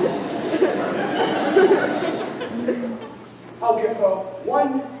 I'll give her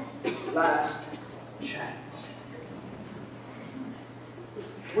one last chance.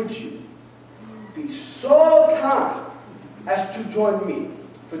 Would you be so kind as to join me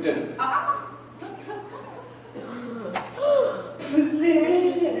for dinner?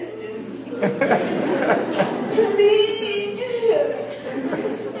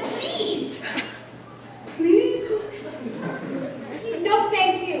 Please. Please. No,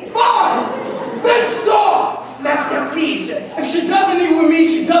 thank you. Fine! Then stop! Master, please. If she doesn't eat with me,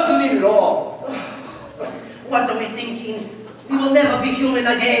 she doesn't eat at all. What are we thinking? We will never be human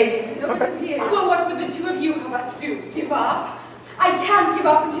again. Well, what would the two of you have us do? Give up? I can't give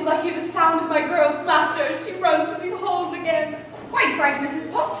up until I hear the sound of my girl's laughter as she runs through these halls again. Quite right, Mrs.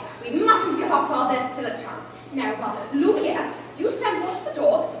 Potts. We mustn't give up while there's still a chance. Now, look here. You stand watch the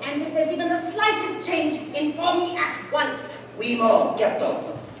door, and if there's even the slightest change, inform me at once. We more,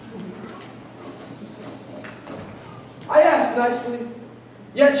 Captain. I asked nicely,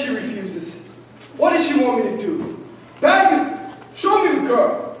 yet she refuses. What does she want me to do? Beg? Show me the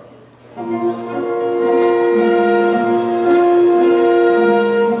girl. I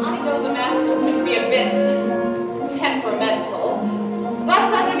know the master could be a bit temperamental,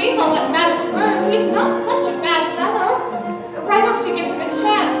 but underneath all that mad fur, he's not such a bad fellow. Why don't you give him a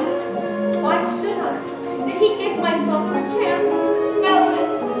chance? Why should I? Did he give my father a chance? Well,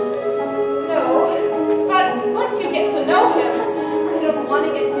 no. But once you get to know him, I don't want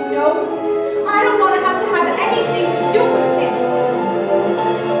to get to know him. I don't want to have anything to do with him.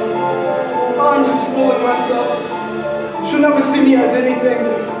 I'm just fooling myself. She'll never see me as anything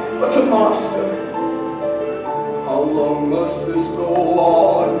but a monster. How long must this go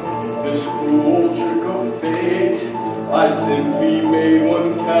on? This cruel trick of fate. I simply made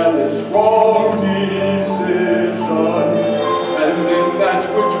one careless wrong decision, and then that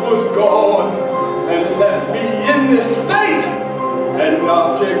which was gone and left me in this state, an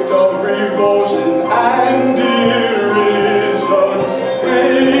object of revulsion and derision.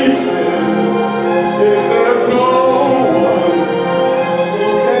 Waiting, is there no one who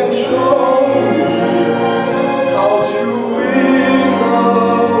can show me how to win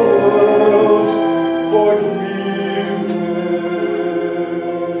the world's forgiveness?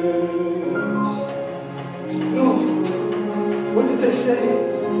 No. What did they say?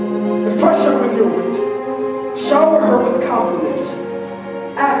 Impress her with your wit. Shower her with compliments.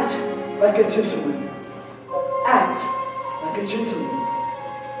 Act like a gentleman. Act like a gentleman.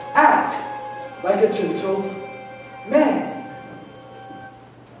 Act like a gentle man.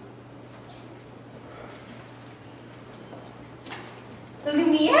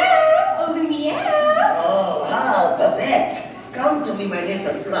 Lumiere! Oh, Lumiere! Oh, how, Babette. Come to me, my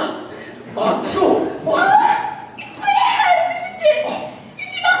little fluff. Bonjour. Oh, it's my hands, isn't it? You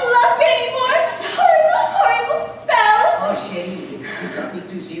do not love me anymore. This horrible, horrible spell. Oh, chérie, you got me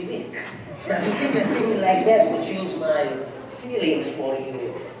too weak. Now, to think a thing like that would change my feelings for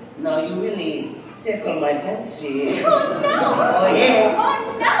you. Now, you really tickle my fancy. Oh, no. Oh, yes.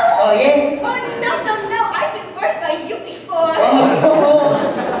 Oh, no. Oh, yes. Oh, no, no, no. I've been burnt by you before. Oh.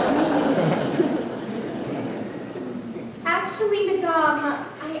 Actually, Madame,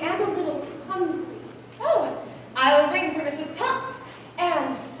 I am a little hungry. Oh, I'll ring for Mrs. Potts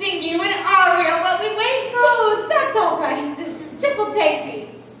and sing you an aria while we wait. Oh, that's all right. Chip will take me.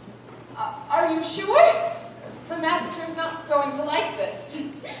 Are you sure? The master's not going to like this.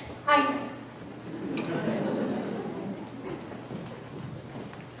 I know.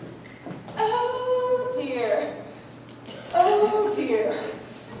 Oh, dear. Oh, dear.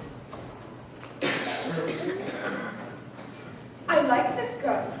 I like this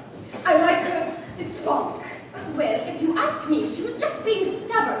girl. I like her spunk. Well, if you ask me, she was just being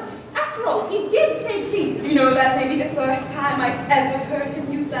stubborn. After all, he did say please. You know, that may be the first time I've ever heard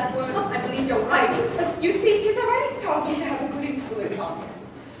him use that word. Oh, I believe you're right. You see, she's already starting to have a good influence on him.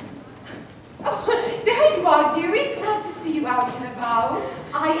 Oh, there you are, dearie. Glad to see you out and about.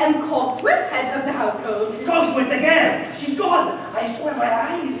 I am Cogsworth, head of the household. Cogsworth again. She's gone. I swear my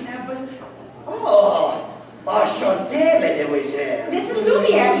eyes have been... Oh, enchanté, mademoiselle. Mrs.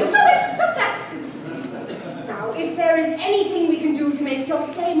 Lumiere, you stop it. Stop that. Now, if there is anything we can do to make your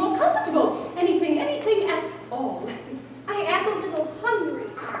stay more comfortable, anything at all. I am a little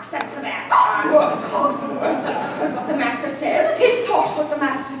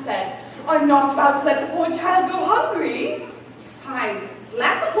not about to let the poor child go hungry. Fine.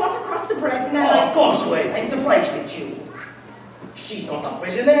 Glass of water, crust of bread, and then Oh, of course, wait. I'm surprised at you. She's not a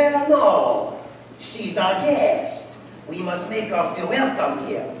prisoner, no. She's our guest. We must make her feel welcome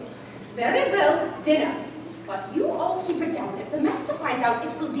here. Very well, dinner. But you all keep it down. If the master finds out,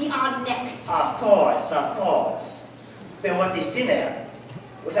 it will be our necks. Of course, of course. Then what is dinner?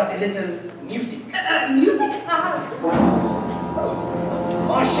 Without a little music. Music?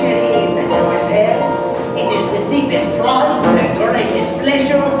 Mon chéri, mademoiselle, it is with deepest pride and greatest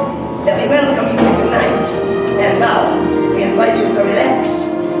pleasure that we welcome you here tonight. And now, we invite you to relax,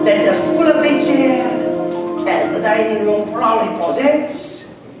 then just pull up a chair as the dining room proudly presents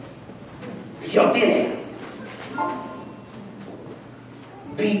your dinner.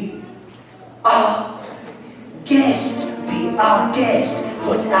 Be our guest,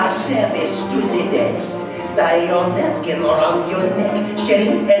 put our service to the test. Tie your napkin around your neck,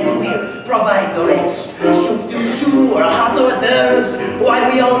 sharing and we'll provide the rest. Soup to chew or hot hors d'oeuvres,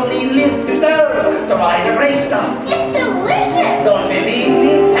 why we only live to serve. Try the great stuff. It's delicious! Don't believe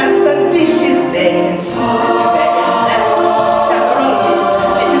me? Ask the dishes, they can see. They can dance. Macarons,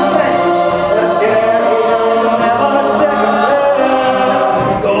 this is French. The dinner is never second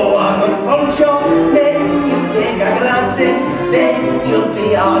best. Go on and function, then you take a glance in, then you'll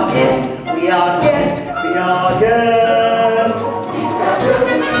be our guest. We are guest. We are guest.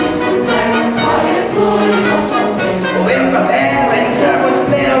 We'll prepare and serve with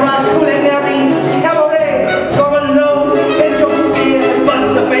flair on culinary cabaret. Go alone and just stare, but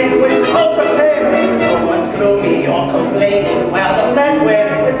the banquet's all prepared. No one's gloomy or complaining while the flatware's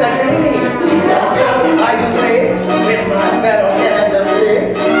entertaining. I do tricks with my fellow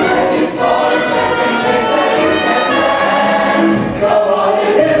candidates. Come on,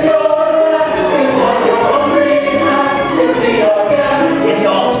 here's your last. We want your hungry mass to be our guest. If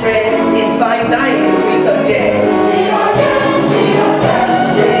you're stressed, it's fine dining we suggest. Be our guest, be our guest,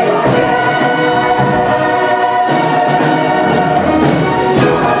 be our guest.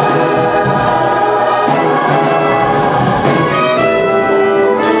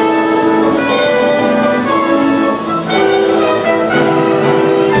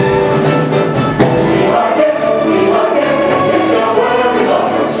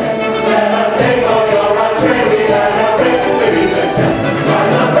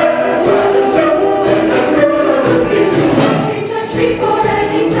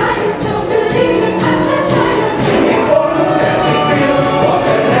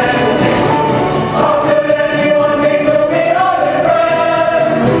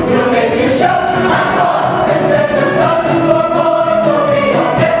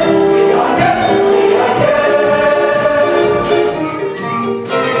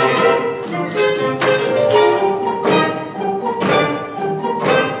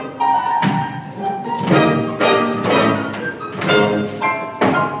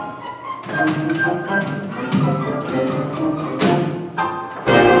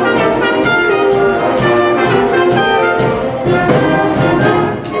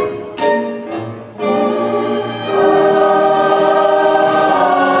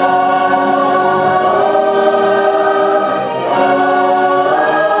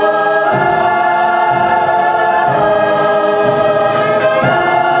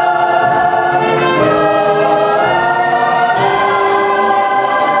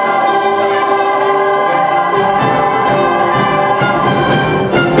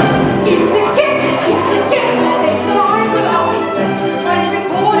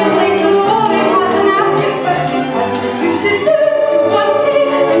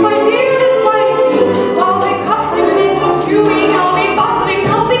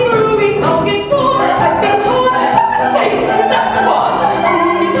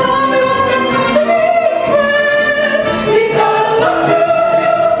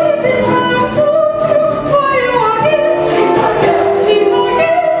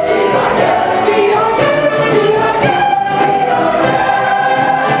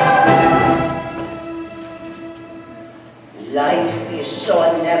 Life is so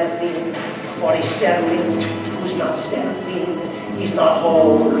unnerving for a servant who's not serving. He's not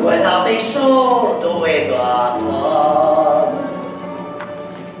whole without a soul to wait upon.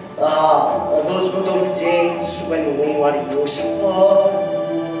 Ah, those good old days when we were useful.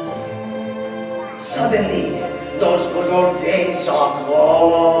 Suddenly, those good old days are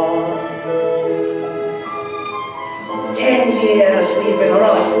gone. 10 years we've been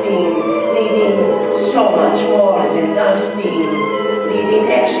rusting, needing so much more than dusting, needing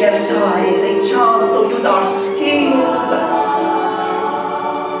exercise, a chance to use our skills.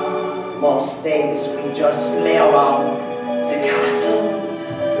 Most days we just lay around the castle,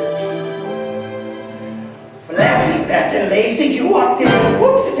 fat and lazy, you walked in.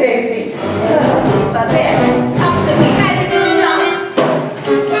 Whoops, Daisy. Babette. Come to me, my little love.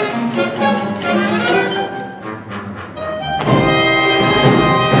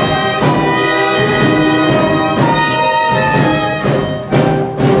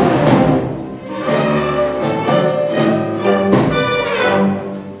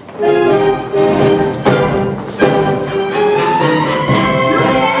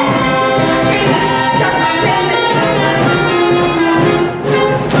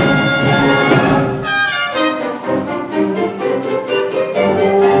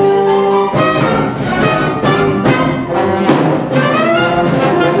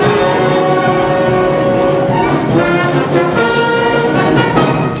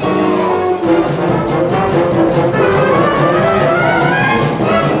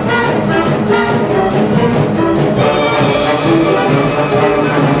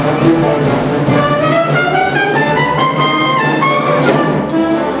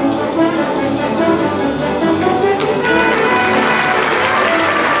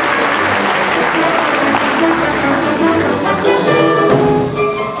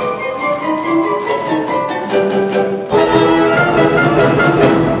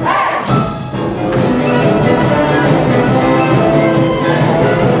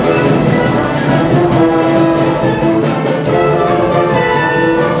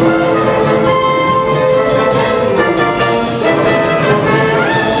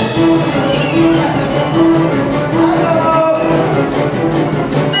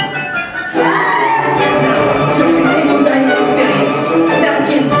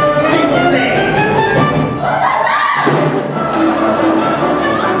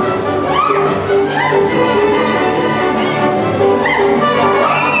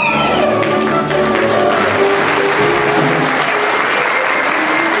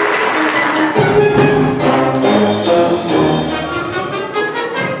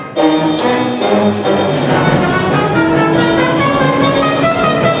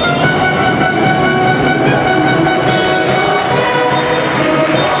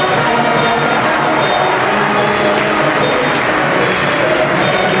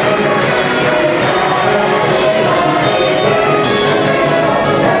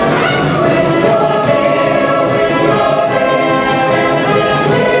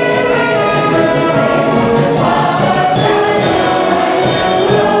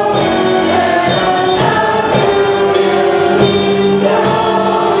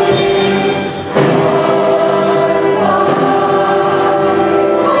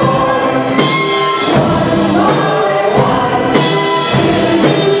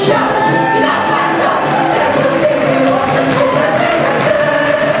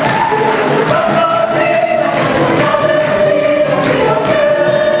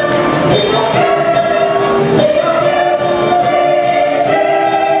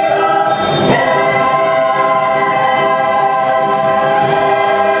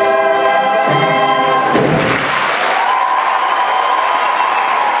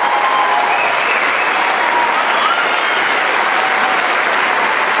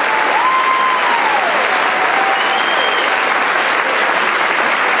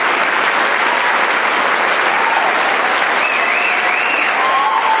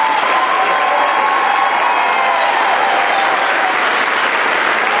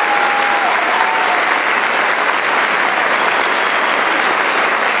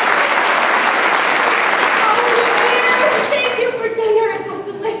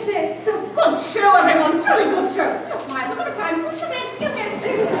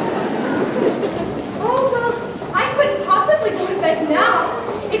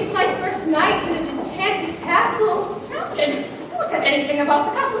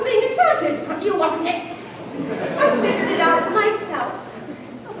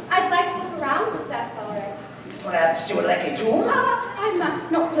 Perhaps you would like a tour? I'm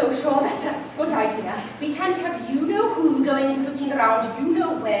not so sure that's a good idea. We can't have you-know-who going looking around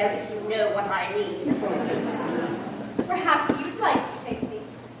you-know-where, if you know what I mean. Perhaps you'd like to take me.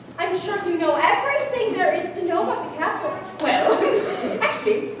 I'm sure you know everything there is to know about the castle. Well,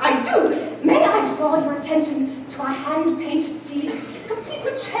 actually, I do. May I draw your attention to our hand-painted ceilings, complete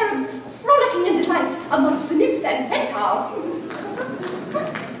with cherubs frolicking in delight amongst the nymphs and centaurs?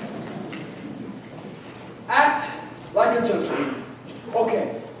 Act like a gentleman.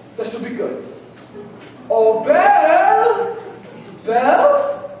 Okay, this will be good. Oh, Belle!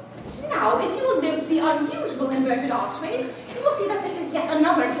 Belle? Now, if you will note the unusual inverted archways, you will see that this is yet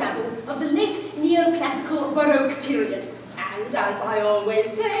another example of the late neoclassical Baroque period. And as I always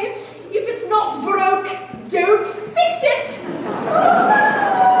say, if it's not Baroque, don't fix it!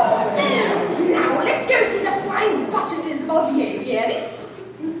 Now, let's go see the flying butt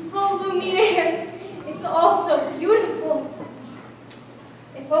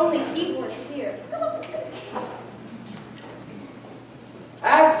only keyboard here.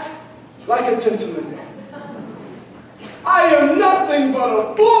 Act like a gentleman. I am nothing but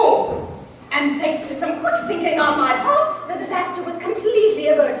a fool! And thanks to some quick thinking on my part, the disaster was completely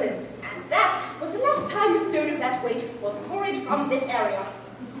averted. And that was the last time a stone of that weight was quarried from this area.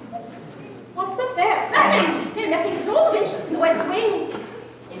 What's up there? Nothing! No, nothing at all of interest in the West Wing.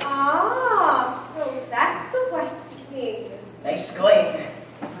 Ah, so that's the West Wing. Nice going.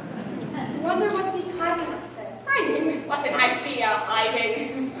 Wonder what he's hiding up there. Hiding? What an idea,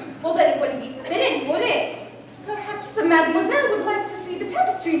 hiding. Well, then it wouldn't be forbidden, would it? Perhaps the mademoiselle would like to see the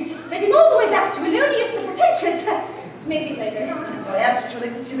tapestries dating all the way back to Elonius the Pretentious. Maybe later. Perhaps you'd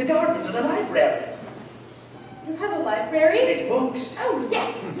like to see the gardens or the library. You have a library? Read books. Oh,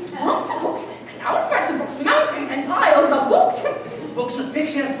 yes, swamps books, cloudburst books, mountains, and piles of books. Books with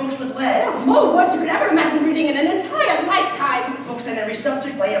pictures, books with words. More words you could ever imagine reading in an entire lifetime. Books on every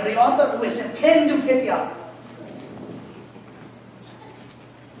subject by every author who has said pen to paper.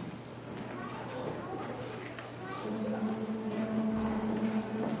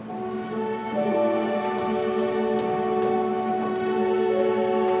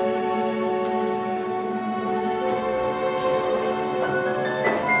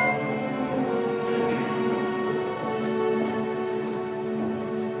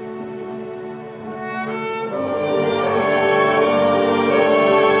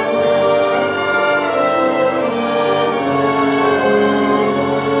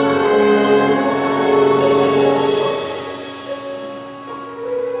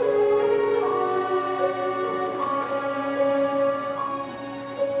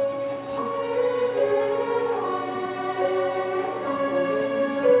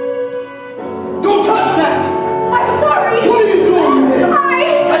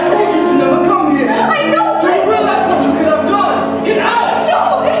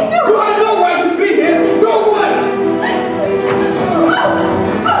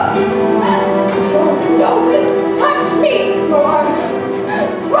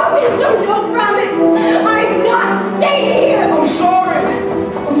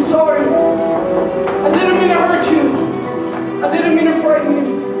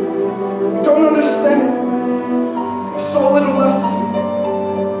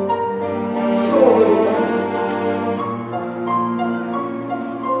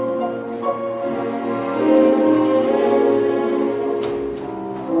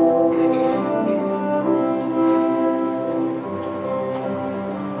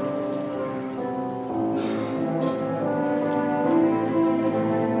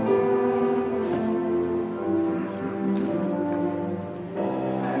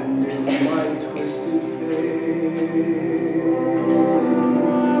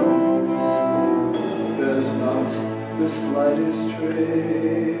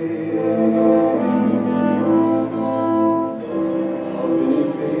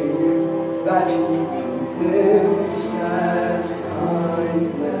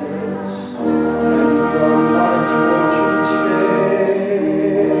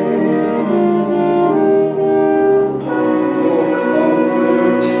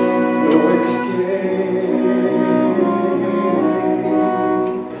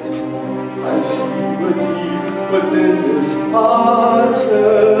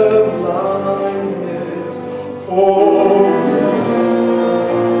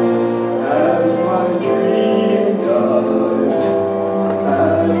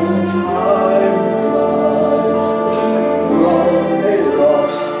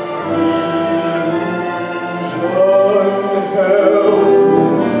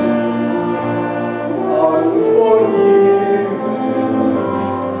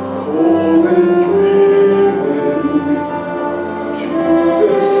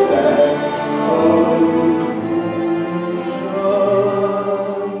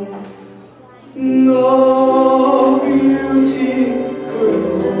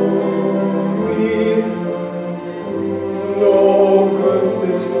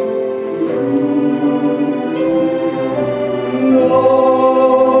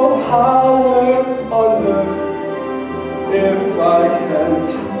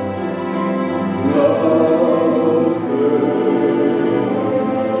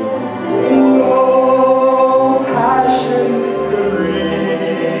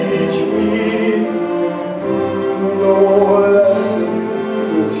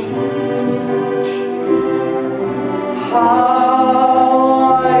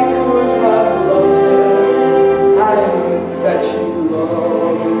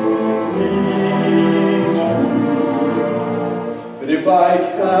 If I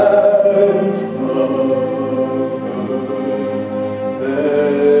can't love her,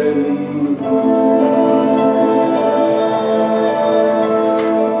 then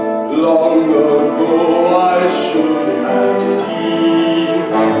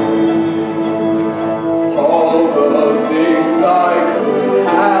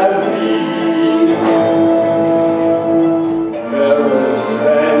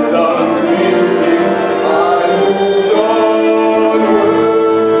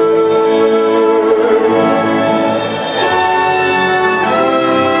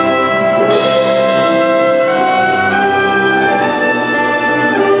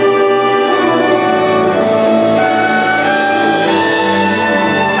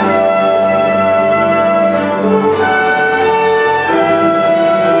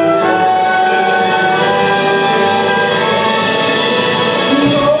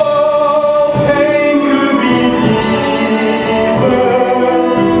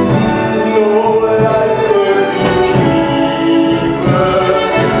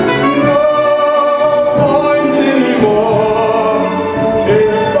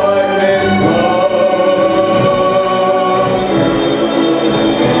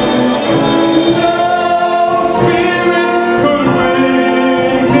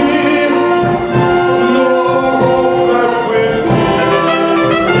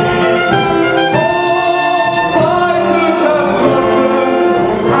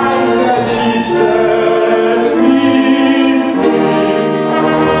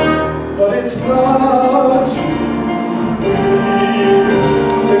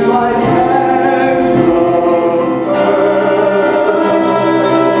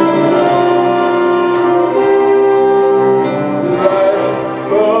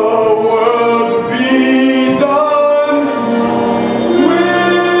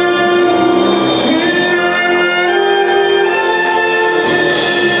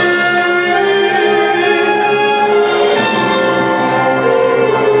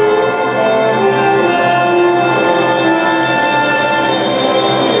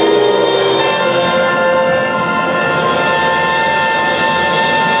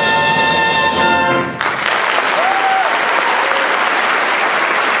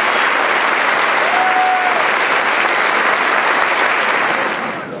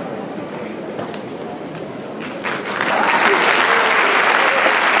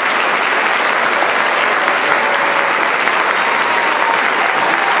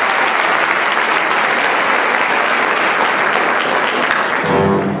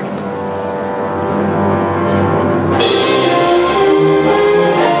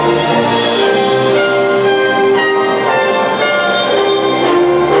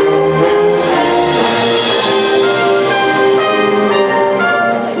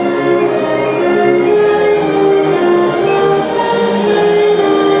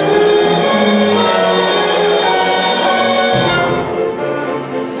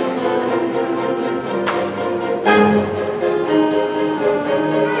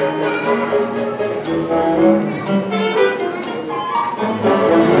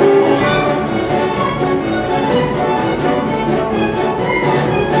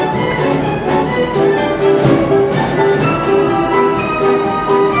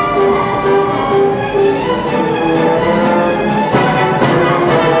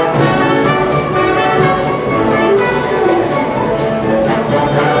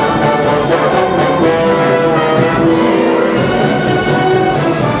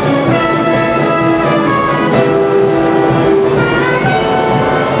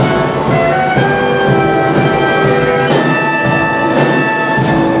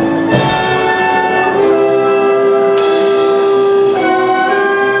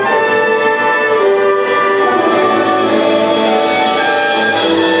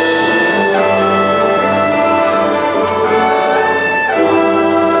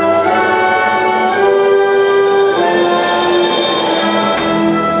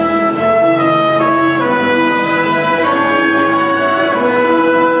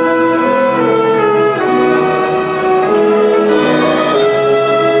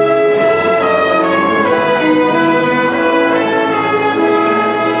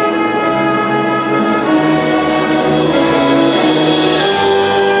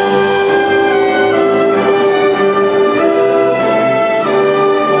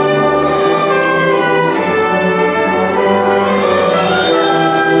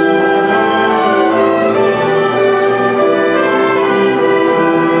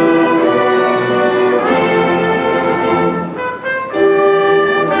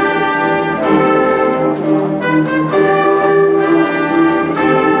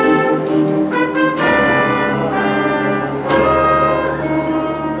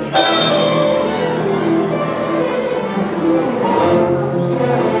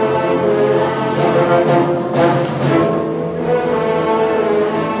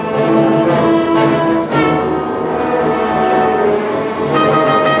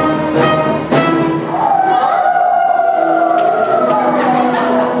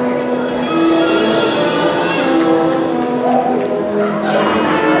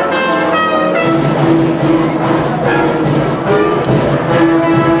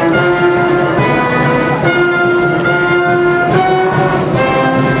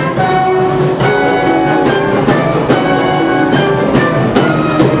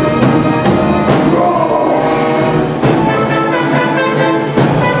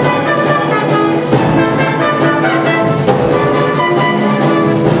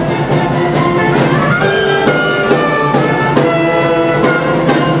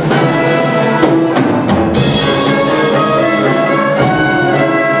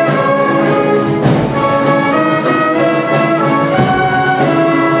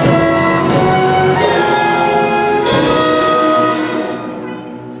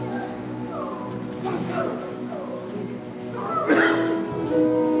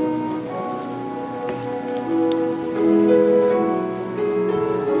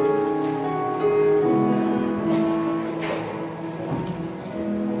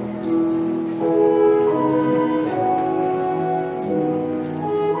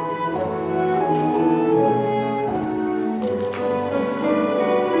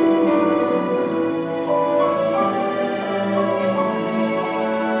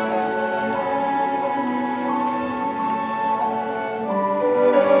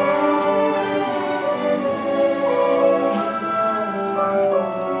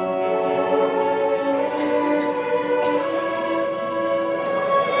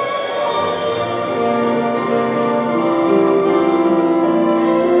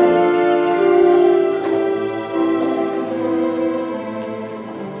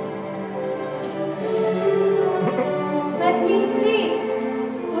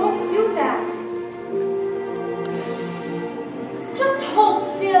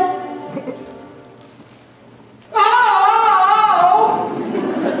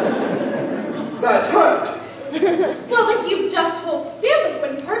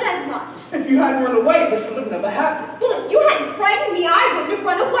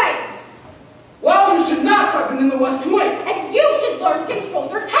in the West Wing. And you should learn to control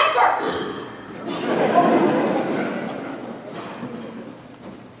your temper.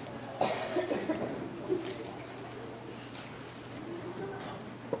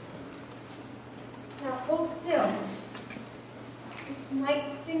 Now hold still. This might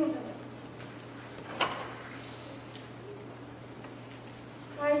sting a little.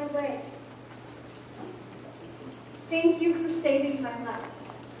 By the way, thank you for saving my life.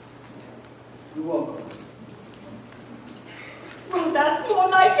 You're welcome. Well, that's more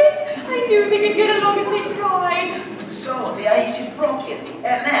like it. I knew they could get along if they tried. So, the ice is broken,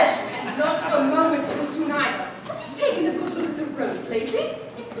 at last. Not a moment too soon either. Have you taken a good look at the road lately?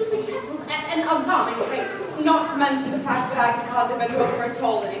 It's losing petals at an alarming rate. Not to mention the fact that I can hardly bend over at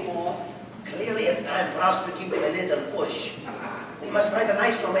all anymore. Clearly, it's time for us to give them a little push. We must find a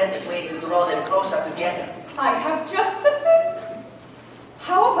nice romantic way to draw them closer together. I have just the thing.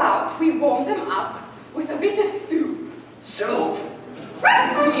 How about we warm them up with a bit of soup? Soup?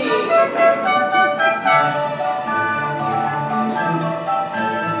 Trust me!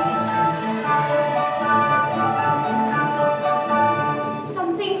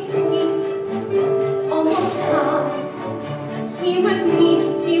 Something sweet, almost kind. He was meek,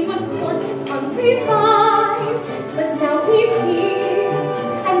 he was coarse and unrefined, but now he's here,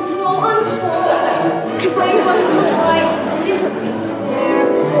 and so unsure. I wonder why I didn't see him there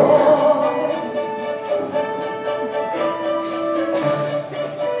before.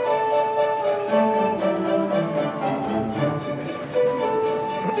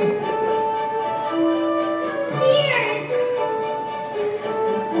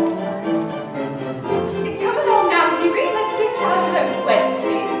 Come along now, dearie. Let's get out of those wet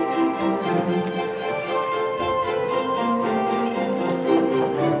things.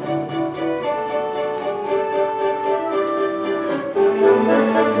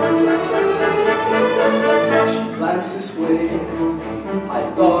 She glanced this way, I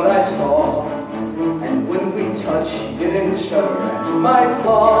thought I saw, and when we touched, she didn't shudder at my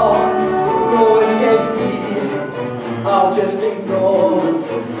paw. No, it can't be, I'll just ignore,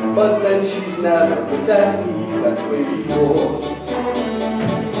 but then she's never looked at me that way before.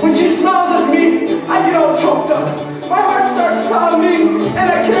 When she smiles at me, I get all choked up, my heart starts pounding, and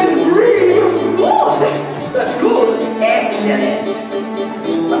I can't breathe. Good! That's good! Excellent!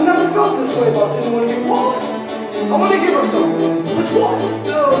 I've never felt this way about anyone before. I want to give her something. But what?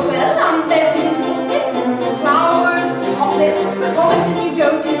 Oh, well, there's the usual things. Flowers, chocolates, promises you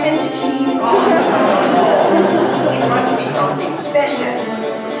don't intend to keep. It must be something special.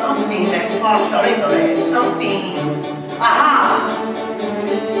 Something that sparks our interest. Something... Aha!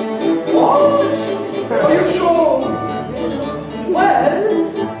 What? Are you sure? Well,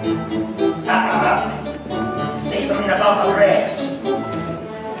 Say something about the dress.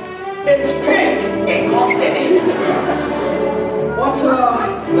 it's pink. A compliment. What a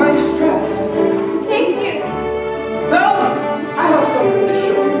nice dress. Thank you. Well, I have something to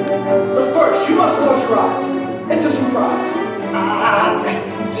show you. But first, you must close your eyes. It's a surprise.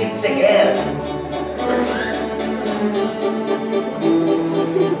 It's a girl.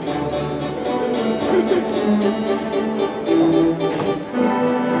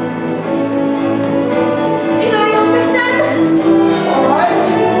 Can I open them? All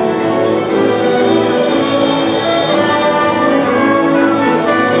right.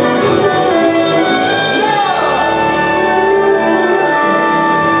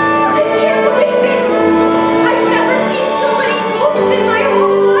 I can't believe it! I've never seen so many books in my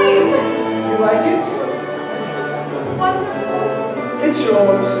whole life! You like it? It's wonderful. It's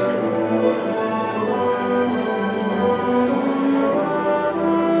yours.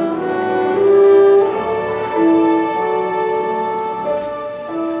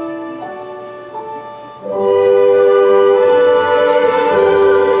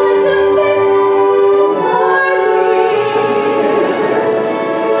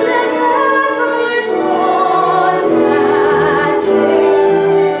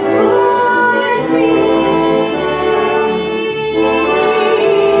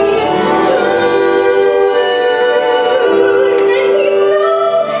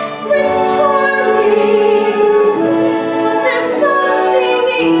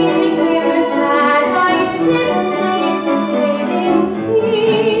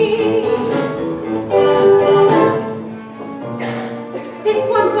 This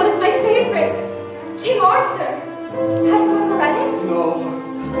one's one of my favorites. King Arthur. Have you ever read it?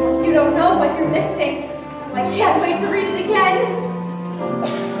 No. You don't know what you're missing. I can't wait to read it again.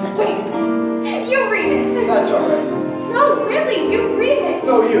 Wait, you read it. That's all right. No, really, you read it.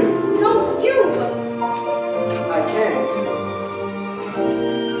 No, you. No, you. I can't.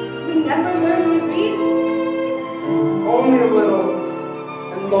 You never learned to read? only a little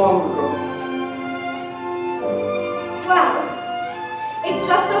and long ago. Well, it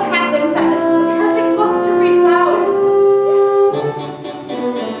just so happens that this is the perfect book to read aloud.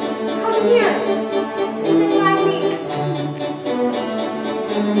 Come here. Sit by me.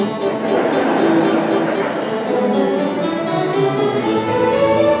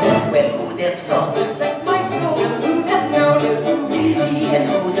 Well, who'd have thought? Bless my soul, who'd have known it would be me? And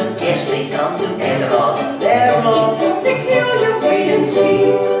who'd have guessed they'd come together all their own? So peculiar, wait and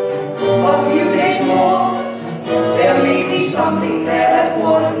see. A few days more, there may be something there that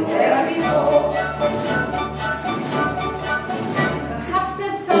wasn't there before. Perhaps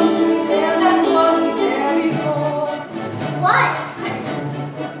there's something there that wasn't there before. What?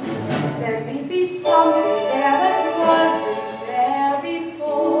 There may be something there that wasn't there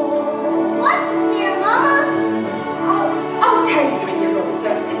before. What's there, Mama? I'll tell you when you're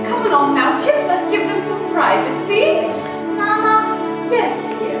older. Come along now, Chip. Let's give them some privacy. Mama, Yes,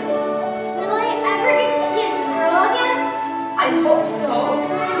 dear. will I ever get to be a girl again? I hope so.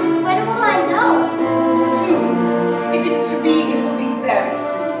 When will I know? Soon. If it's to be, it will be very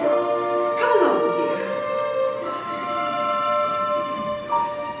soon. Come along, dear.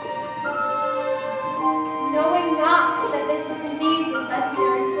 Knowing not that this was indeed the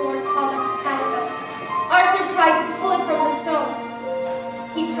legendary sword called Excalibur, Arthur tried to pull it from the stone.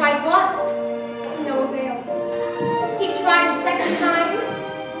 He tried once, to no avail. He tried a second time,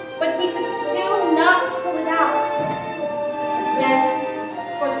 but he could still not pull it out. Then,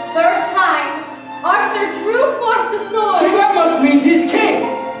 for the third time, Arthur drew forth the sword. So that must mean he's king!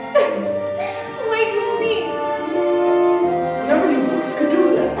 Wait and see. I never knew books could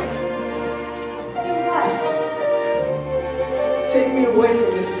do that. Do what? Take me away from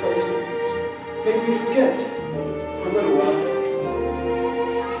this place and make me forget for a little while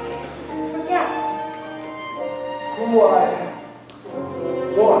Forget. who I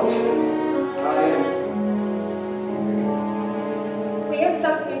what I am. We have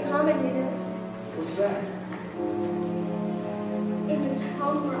something in common, Nina. What's that? In the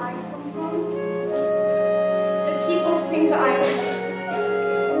town where I come from, the people think I am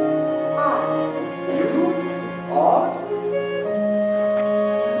odd. You? Odd?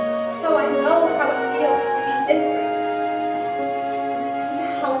 So I know how it feels to be different,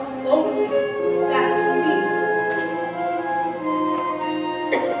 and how lonely that can be.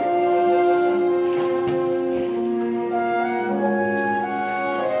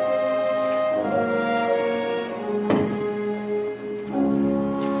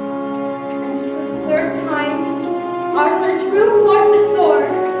 Third time, Arthur drew forth the sword,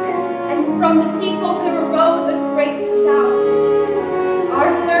 and from the people there arose a great shout.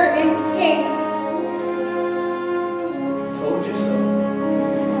 Arthur is king. Told you so.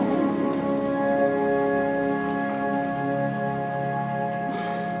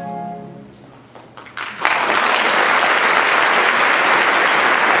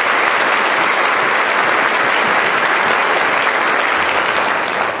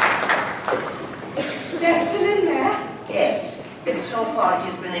 They're still in there. Yes, and so far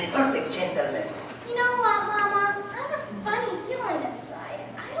he's been a perfect gentleman. You know what, Mama? I have a funny feeling inside.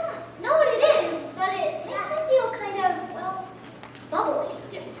 I don't know what it is, but it makes me feel kind of, well, bubbly.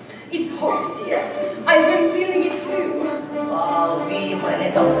 Yes, it's hope, dear. I've been feeling it too. Oh, we, my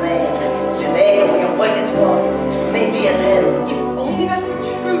little friend, today we have waited for maybe a 10. If only that were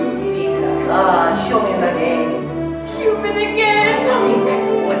true, dear. Ah, human again. Human again.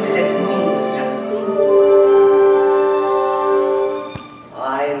 Think, what does it mean?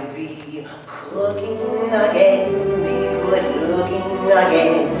 I'll be cooking again, be good looking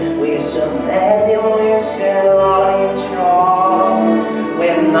again, with some mademoiselle charm.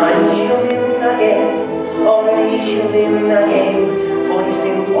 When I'm human again, only human again, poised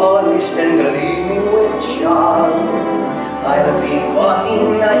and polished and gleaming with charm. I'll be caught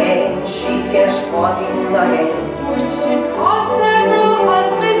in again, she gets caught in again. Which should cost several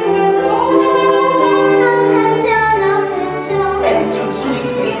husbands alone. I'll have done off the show. And to sweet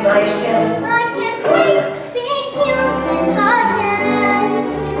be myself, I can't wait to be human again.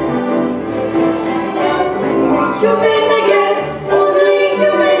 Human again, only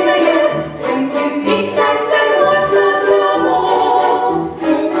human again. When you think that's and what was wrong.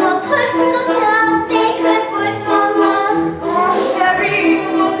 Little push, little shove, they could push from love. Oh, Sherry,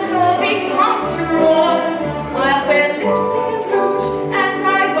 what will be taught to run? I'll wear lipstick and rouge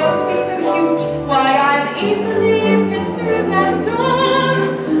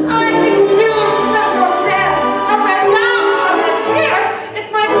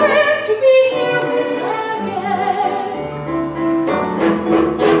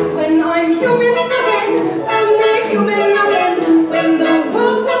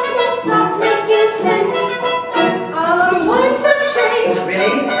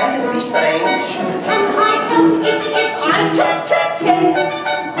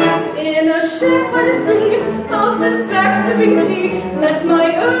drink tea, let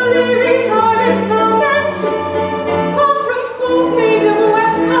my early retirement commence. Far from fools made of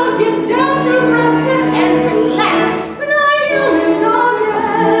wax, I'll get down to brass tacks and relax when I am in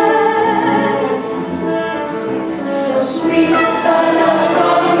again. So sweet the dust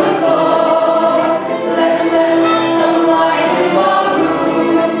from the floor, let's let some light in my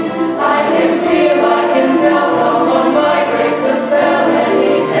room. I can feel, I can tell someone might break the spell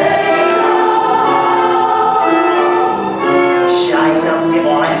any day now. Shine up the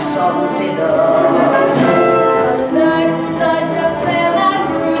brass on the door. Let the dust fill that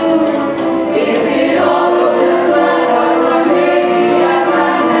room. If it all goes as planned, or maybe I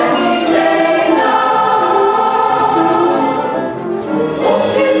can any day now.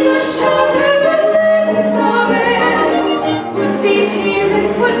 Open the shutters and let some in. Put these here and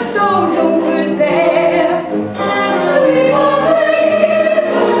put those over there. Sweep all the years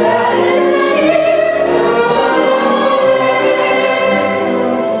of sadness and tears away.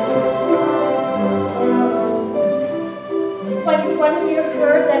 When Guinevere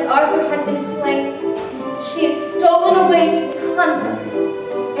heard that Arthur had been slain, she had stolen away to a convent,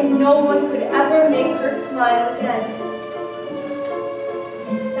 and no one could ever make her smile again.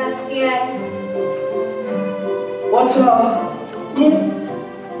 That's the end. What a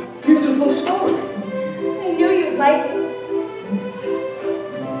beautiful story. I knew you'd like it.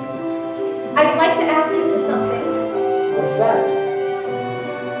 I'd like to ask you for something. What's that?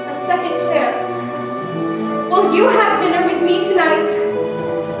 A second chance. Will you have dinner with me tonight?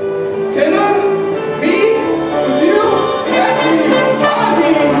 Dinner? Me? With you? That's me. I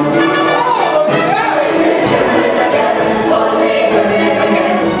mean, oh, yes!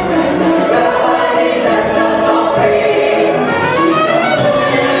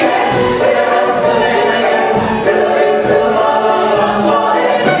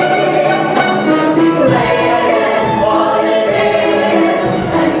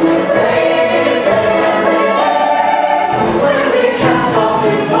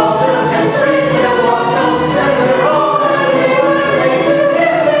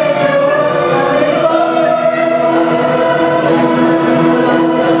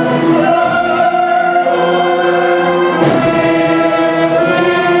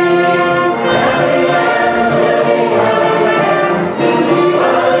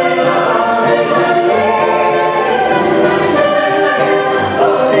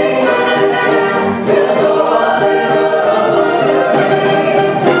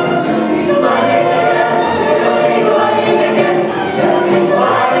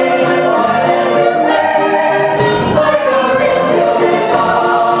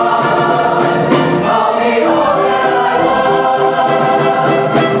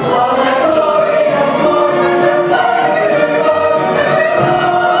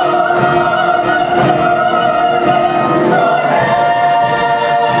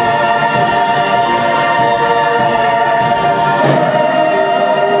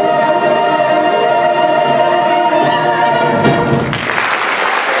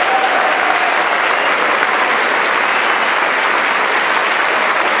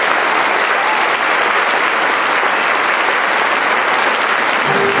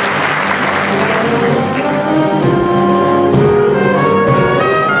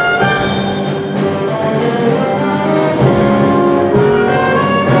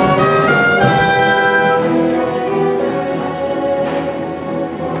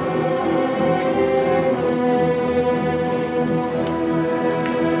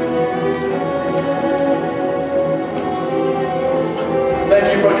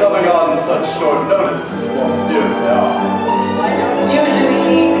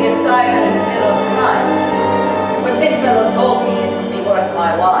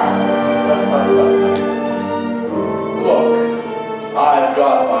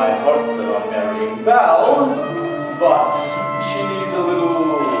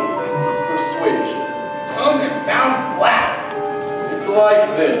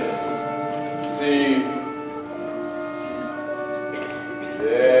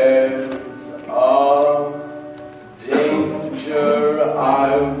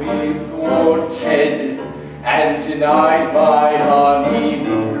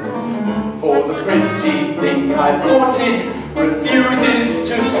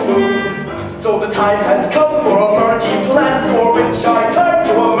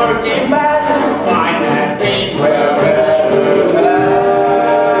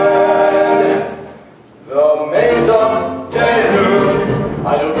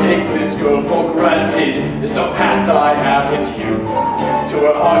 There's no path I have hit you. To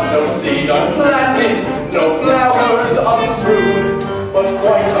her heart no seed unplanted, no flowers unstrewn. But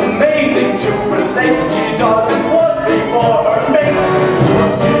quite amazing to relate, she doesn't want before her mate.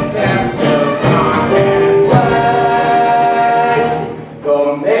 She's empty, cotton black. The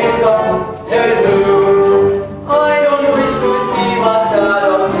maison de loup. I don't wish to see my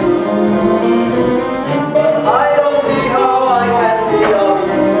child up to lose, but I don't see how I can be of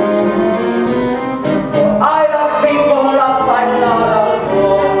use. For I lock people up like not a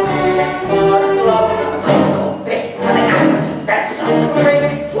rolling much club. This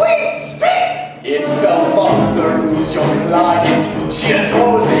please speak! It spells mother, who's your client. She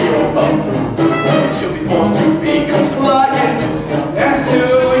adores the old bumper. She'll be forced to be compliant. That's who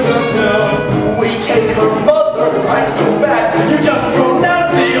you do. We take her mother, I'm so bad. You just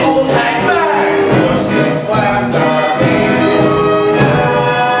pronounce the old hangman. She slammed her hand.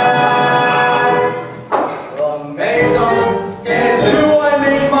 The maison de loup. Do I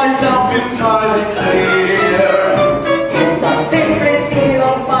make myself entirely clear? It's the simplest deal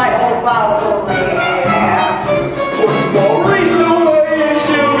of my whole foul career. Put Maurice away and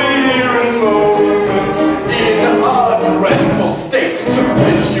she'll be here in moments. In a dreadful state, to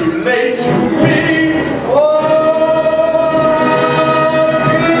capitulate to me.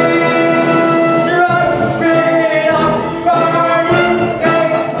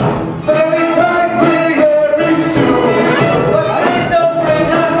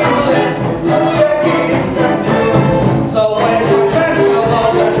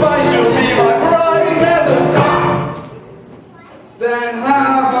 Then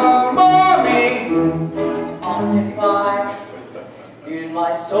have a mommy ossify in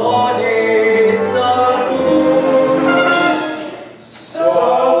my sordid saloon. So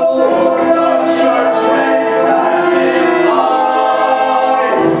the church has glasses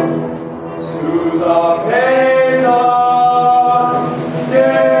eye to the maison de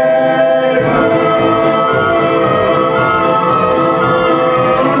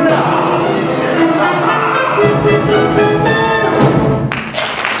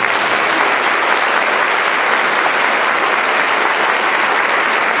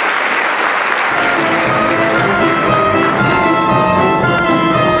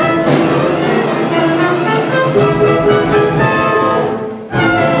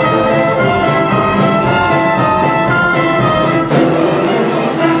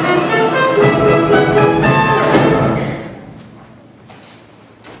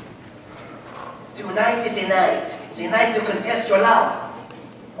Tonight is the night. It's the night to confess your love.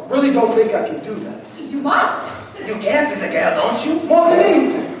 I really don't think I can do that. You must. You can kiss a girl, don't you? More than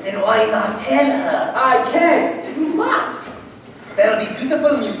anything. Then why not tell her? I can't. You must. There'll be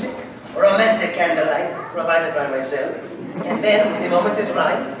beautiful music, romantic candlelight, provided by myself. And then, when the moment is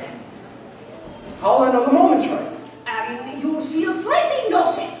right, How will I know the moment's right? You'll feel slightly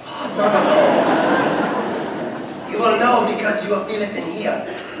nauseous. you will know because you will feel it in here.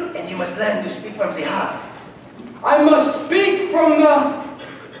 And you must learn to speak from the heart. I must speak from the...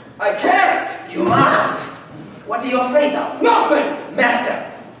 I can't. You must. What are you afraid of? Nothing.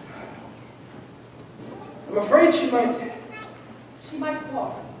 Master. I'm afraid she might... She might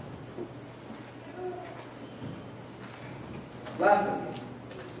what? laugh at me.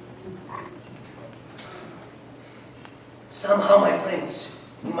 Somehow, my prince,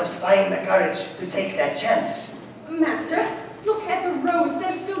 you must find the courage to take that chance. Master, look at the rose.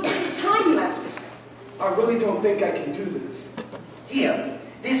 There's so little time left. I really don't think I can do this. Here,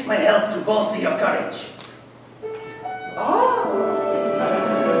 this might help to bolster your courage. Oh!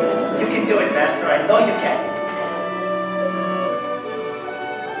 You can do it, Master. I know you can.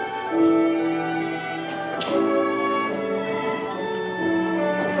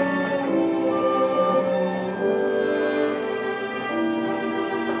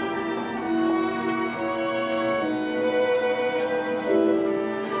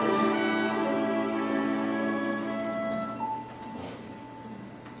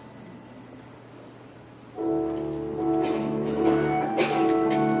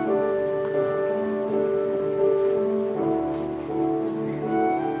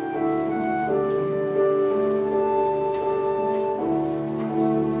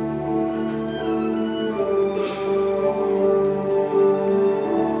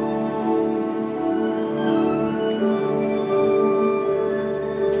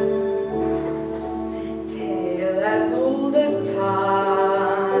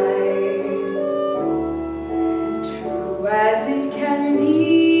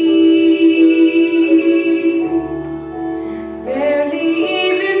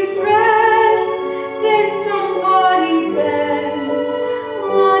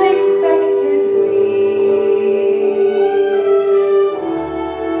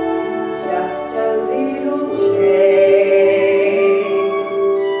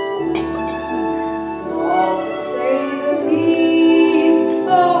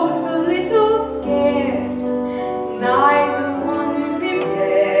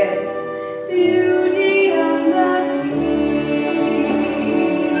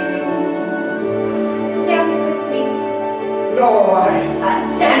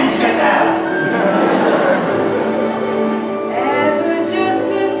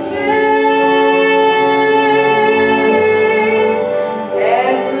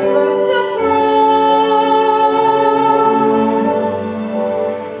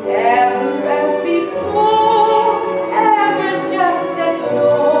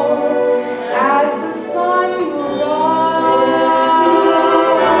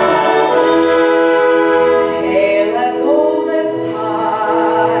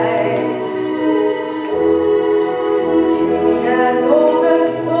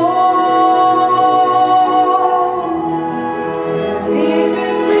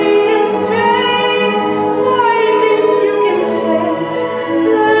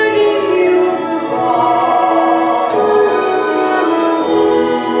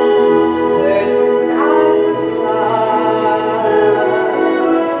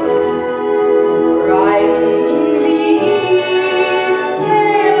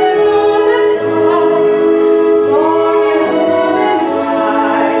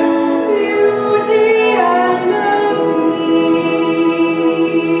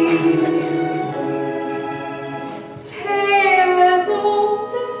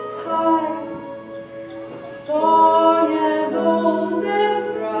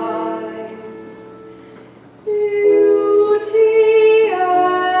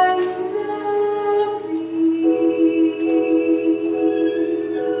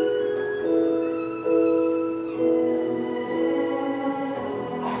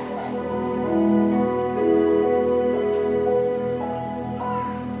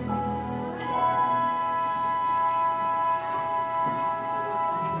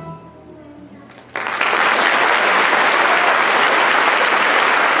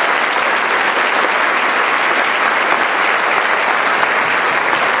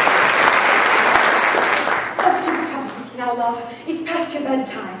 now, love. It's past your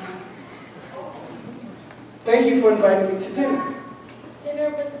bedtime. Thank you for inviting me to dinner. Dinner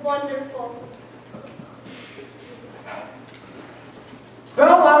was wonderful.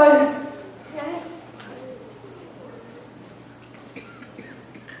 Bella! Yes?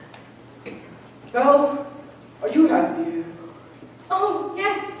 Belle, are you happy? Oh,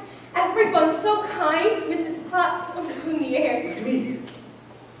 yes. Everyone's so kind. Mrs. Potts of Lumiere. With me?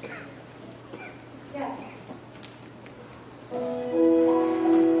 Yes.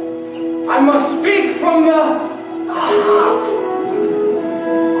 I must speak from the heart.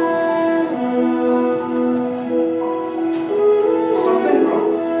 Something wrong?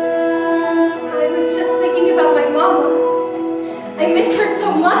 I was just thinking about my mama. I miss her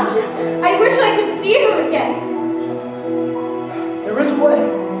so much. I wish I could see her again. There is a way.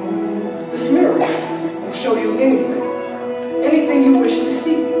 This mirror will show you anything. Anything you wish to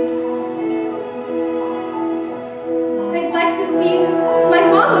see. I'd like to see my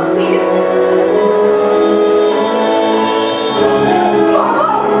mama, please. Mama!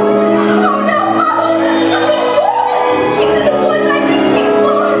 Oh no, Mama! Something's wrong! She's in the woods. I think she's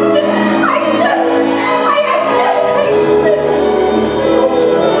lost. I should.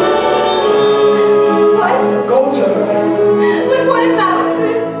 What? Go to her. But what about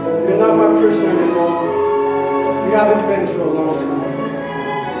her? You're not my prisoner anymore. You haven't been for a long time.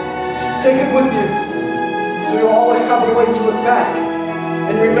 Take it with you, so you'll always have a way to look back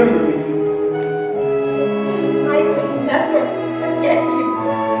and remember me. I could never forget you.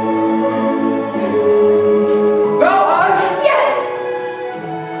 Bella! Yes!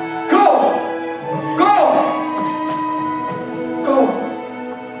 Go! Go! Go!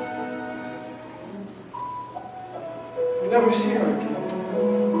 You'll never see her again.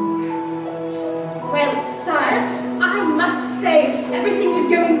 Well, sire, I must say, everything was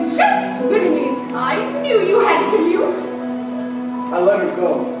going just swimmingly. I knew you had it in you. I let her go.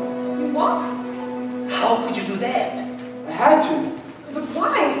 You what? How could you do that? I had to. But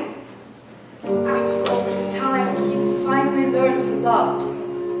why? After all this time, he's finally learned to love.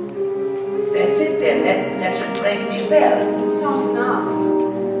 That's it then. That should break the spell. It's not enough.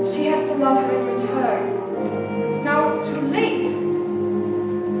 She has to love her in return. And now it's too late.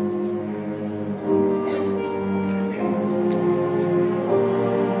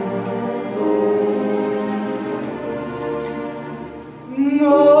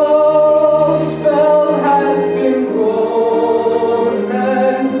 No spell has been broken.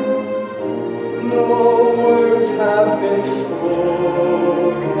 No words have been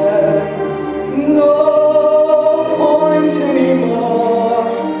spoken. No point anymore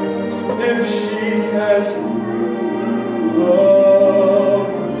if she can't love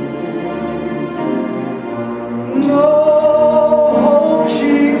me. No hope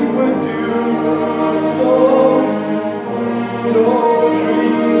she would do so. No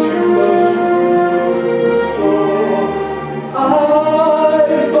dream to pursue, so I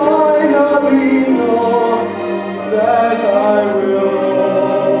finally know that I will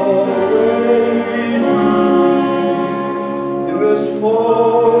always be in this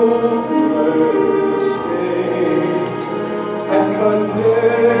hopeless state and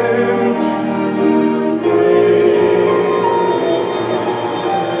condemned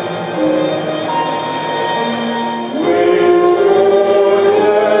to wait for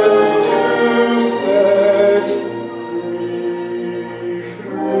death to set me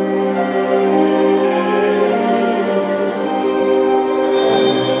free.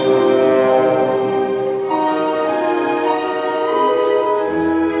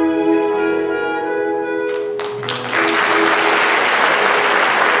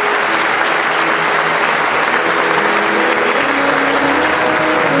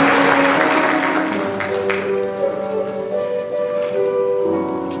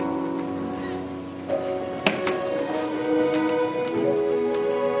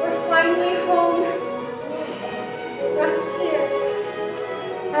 We're finally home. Rest here.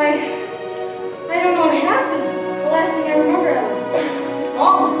 I don't know what happened. The last thing I remember, I was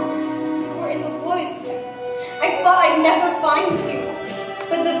wrong. You were in the woods. I thought I'd never find you.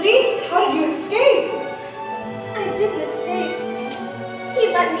 But the beast, how did you escape? I didn't escape. He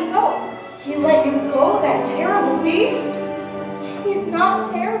let me go. He let you go, that terrible beast? He's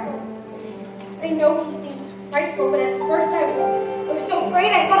not terrible. I know he seems frightful, but at first I was so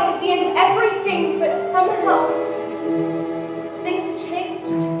afraid I thought it was the end of everything, but somehow things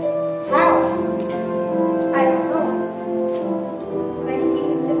changed. How? I don't know. But I see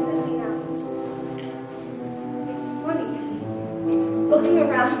him differently now. It's funny. Looking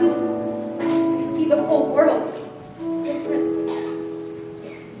around, I see the whole world differently.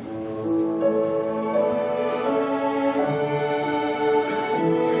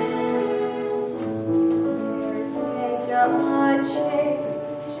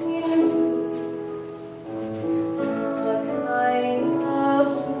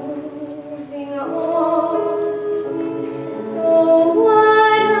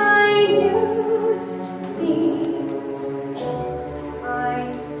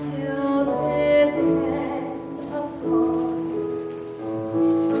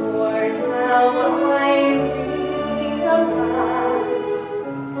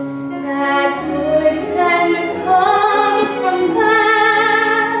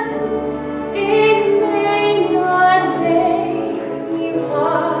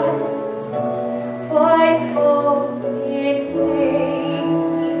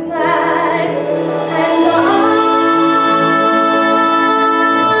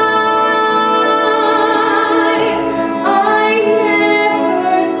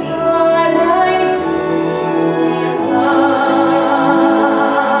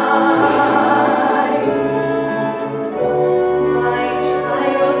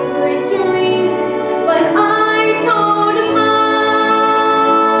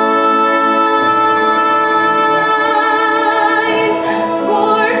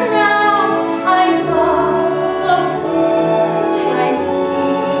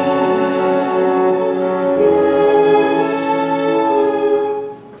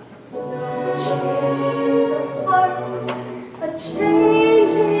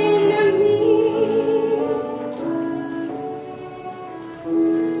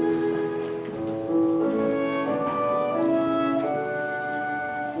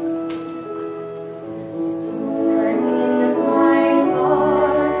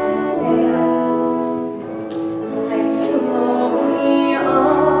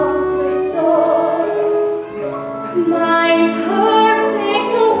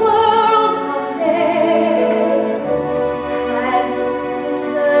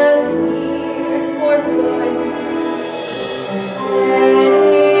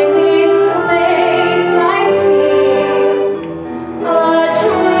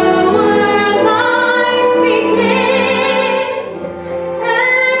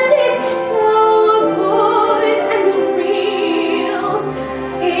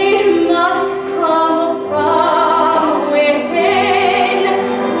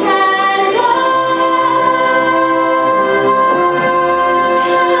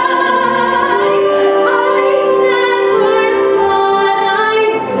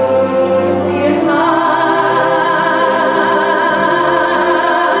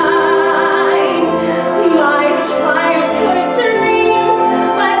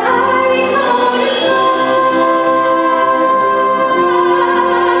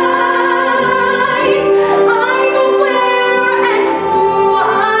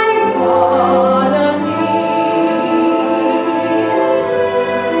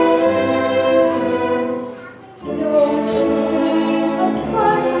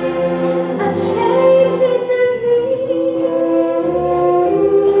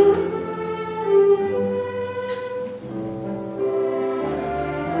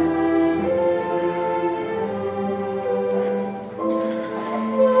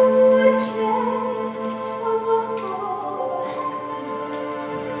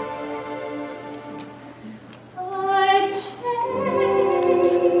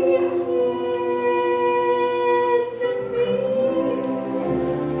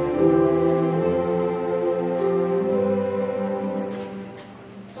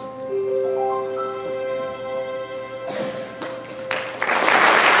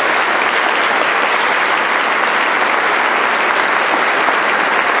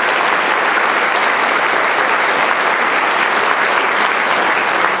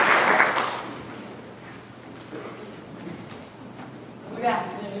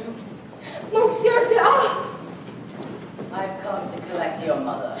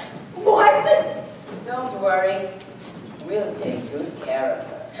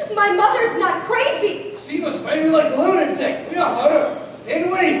 My mother's not crazy. She was maybe like a lunatic. We all heard her,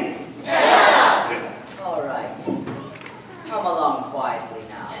 didn't we? Yeah. All right. Come along quietly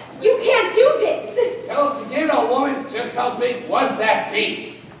now. You can't do this. Tell us again, old woman, just how big was that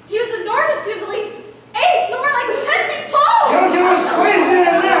beast? He was enormous. He was at least 8, no more like 10 feet tall. You don't get much crazier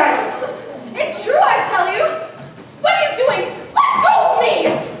than that. It's true, I tell you. What are you doing? Let go of me.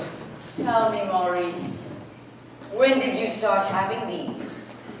 Tell me, Maurice, when did you start having these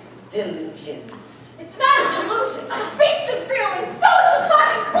delusions? It's not a delusion. The beast is real, and so is the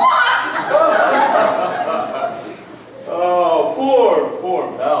talking clock. Oh,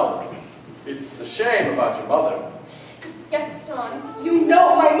 poor Belle. It's a shame about your mother. Gaston, you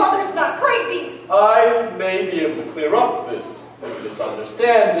know my mother's not crazy. I may be able to clear up this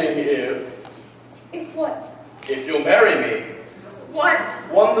misunderstanding If what? if you'll marry me. What?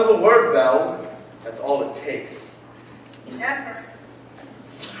 One little word, Belle. That's all it takes. Never.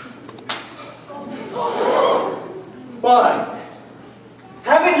 Fine.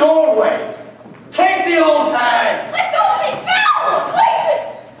 Have it your way. Take the old hag. Let go of me, Val! Wait!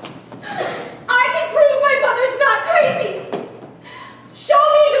 I can prove my mother's not crazy. Show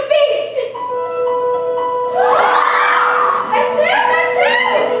me the beast. That's him! That's him!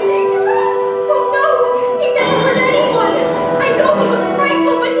 Is he dangerous? Oh no! He never hurt anyone. I know he was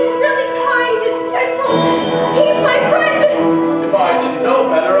frightful, but he's really kind and gentle. He's my friend. If I didn't know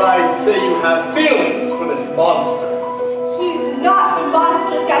better, I'd say you have feelings for this monster. He's not the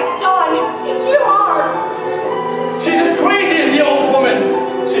monster, Gaston. You are. She's as crazy as the old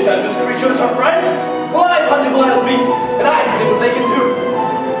woman. She says this creature is her friend. Well, I've hunted wild beasts, and I've seen what they can do.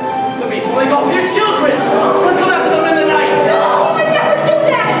 The beast will take off your children. We'll come after them in the night. No, I never do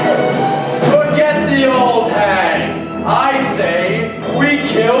that. Forget the old hag. I say we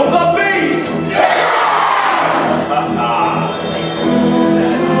kill the beast.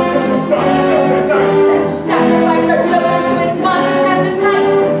 Sacrifice our children to his monstrous appetite.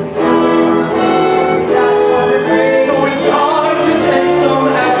 So it's time to take some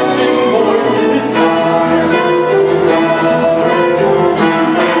action, boys. It's time to...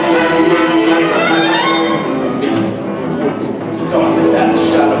 Darkness and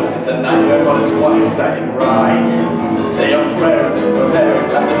shadows, it's a nightmare, but it's one exciting ride. Say a prayer, then go there,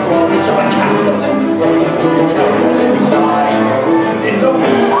 at the drawbridge of a castle, and the soul is moving terrible inside. It's a beast,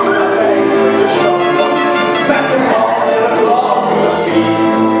 it's a bang, it's a sharp once, massive balls and a claw for the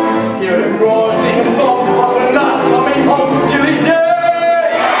feast. Hear him roar, see him fall, but we're not coming home till he's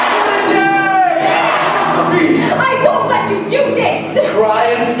dead! Dead! The beast! I won't let you do this. Try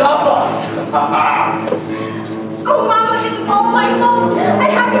and stop us! Oh, Mama, this is all my fault. I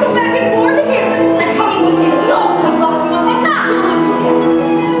have to go back and warn him. I'm coming with you. No, I've lost you once. I'm not going to lose you again.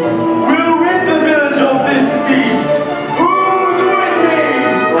 We'll rid the village of this beast! Who's with me?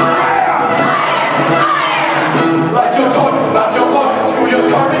 Light your torch, light your water, through your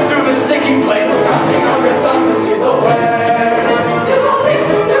garbage to the sticking place. Nothing of your sons will lead the way. Do all this,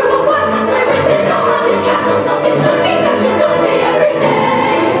 do all what? Play within a haunted castle. Something that you don't see every day.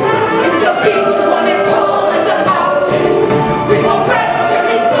 It's a beast, one as tall as a mountain. We won't rest till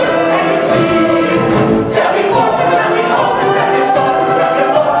he's put and deceased. Selling for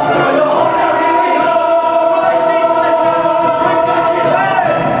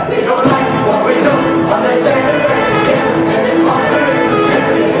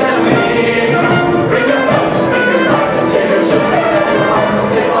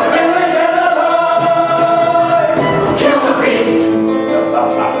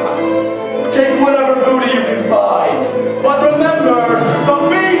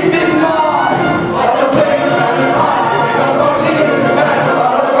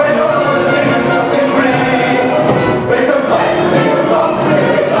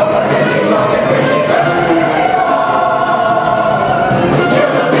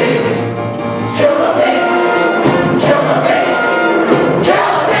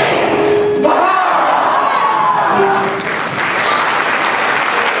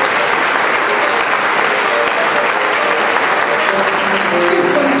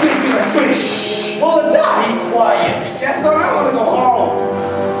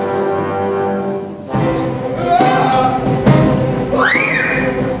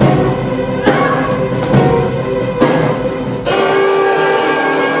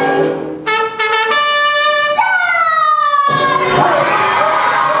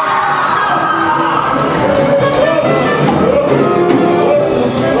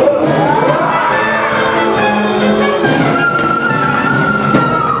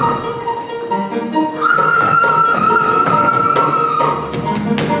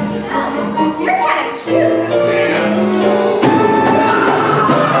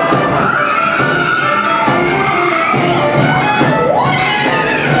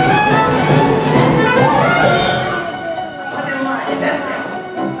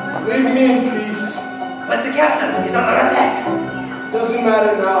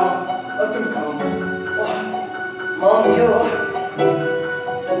now. Let them come. Mon Dieu.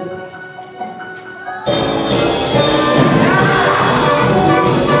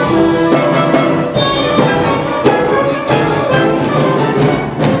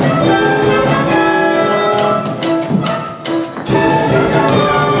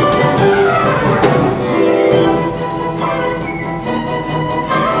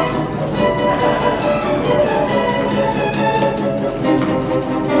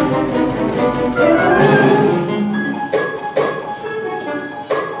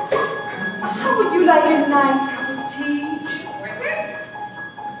 How would you like a nice cup of tea?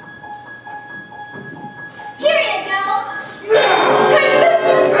 Here you go.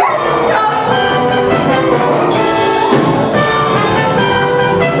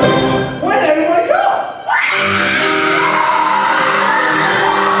 Where did everybody go?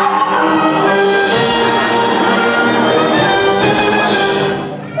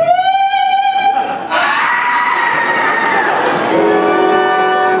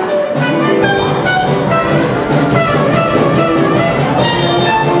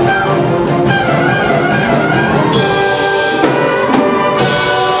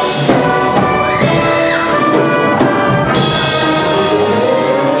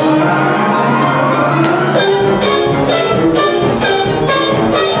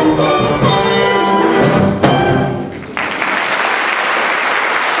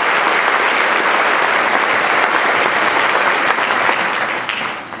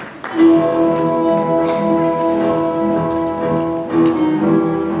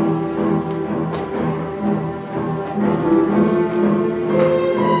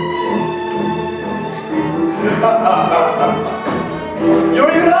 You're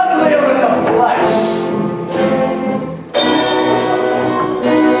even uglier in the flesh.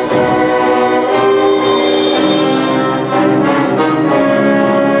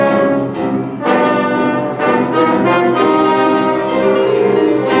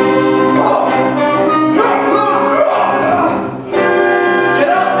 Get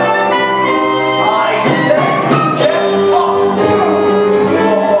up! I said, get up!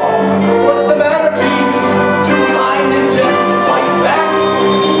 What's the matter, beast? Too kind and gentle to fight back?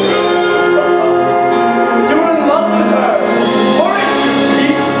 You were in love with her, weren't you,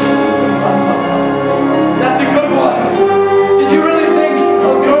 beast? That's a good one. Did you really think a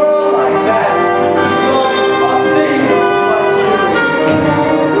girl like that could love a thing like you?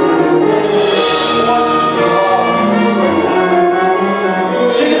 What's wrong?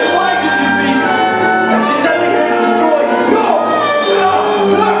 She despises you, beast, and she sent me here to destroy you. No!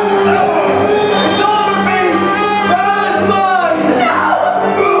 It's over, beast! Battle is mine!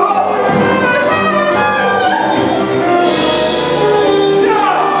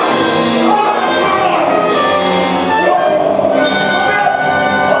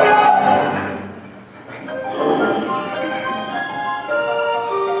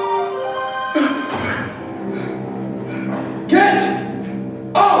 Get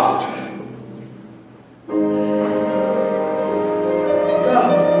out!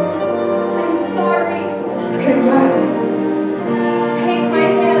 I'm sorry. You came back. Take my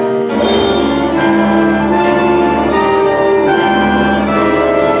hand.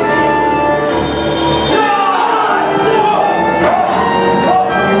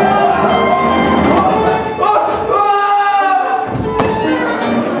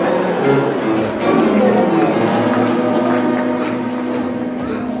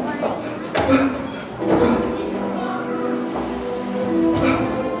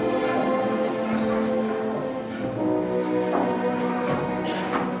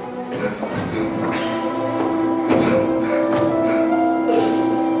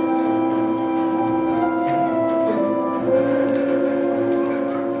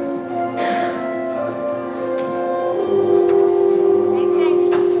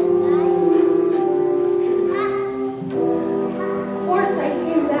 Of course I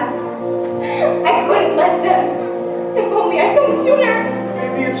came back. I couldn't let them. If only I'd come sooner.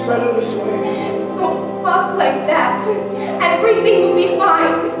 Maybe it's better this way. Don't talk like that. Everything will be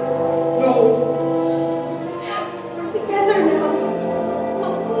fine. No. We're together now.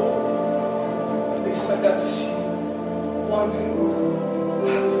 We'll At least I got to see one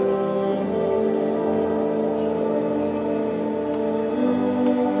last.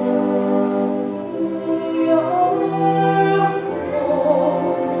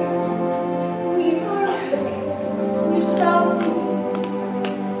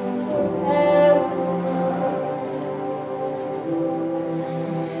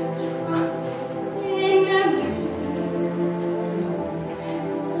 Trust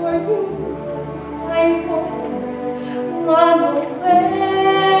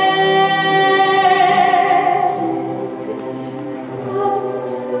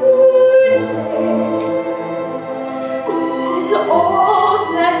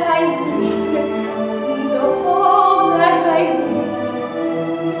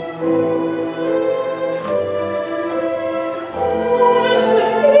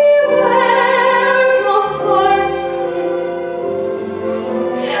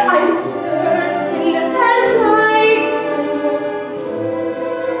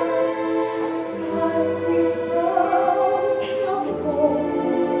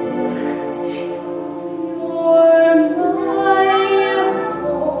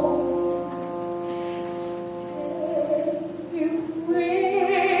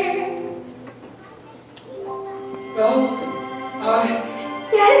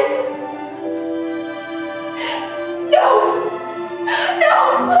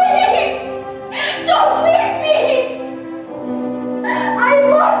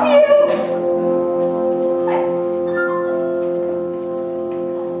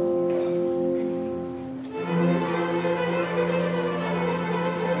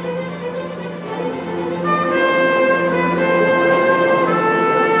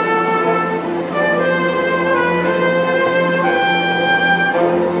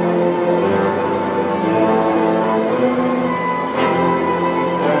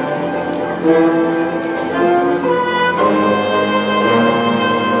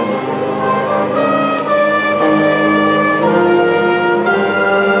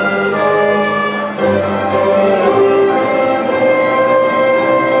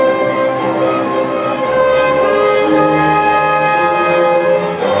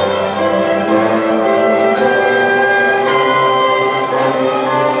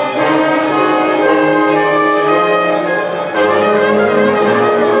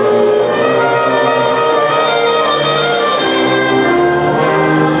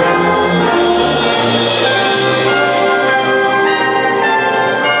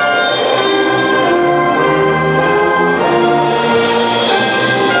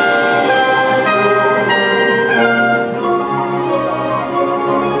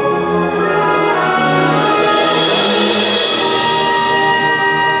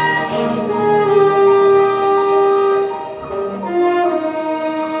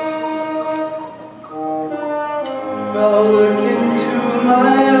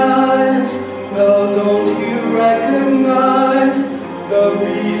my eyes. No, don't you recognize the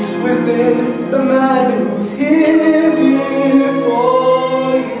beast within the man who's here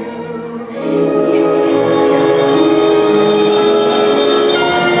before you? It is you.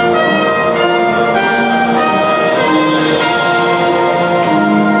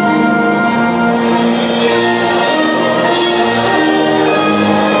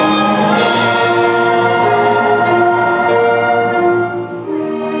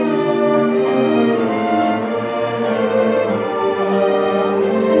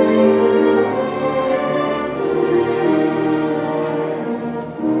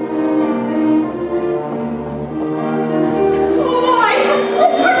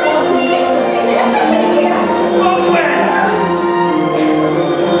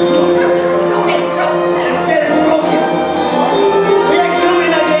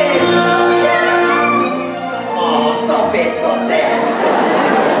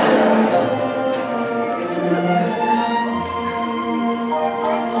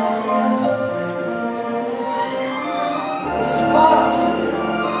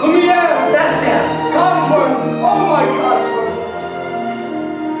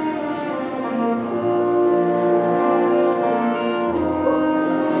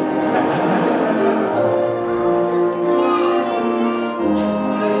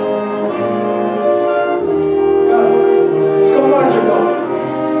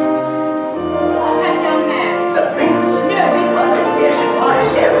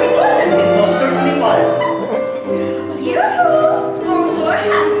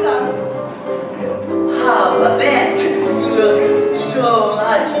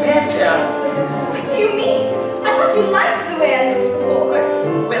 What do you mean? I thought you liked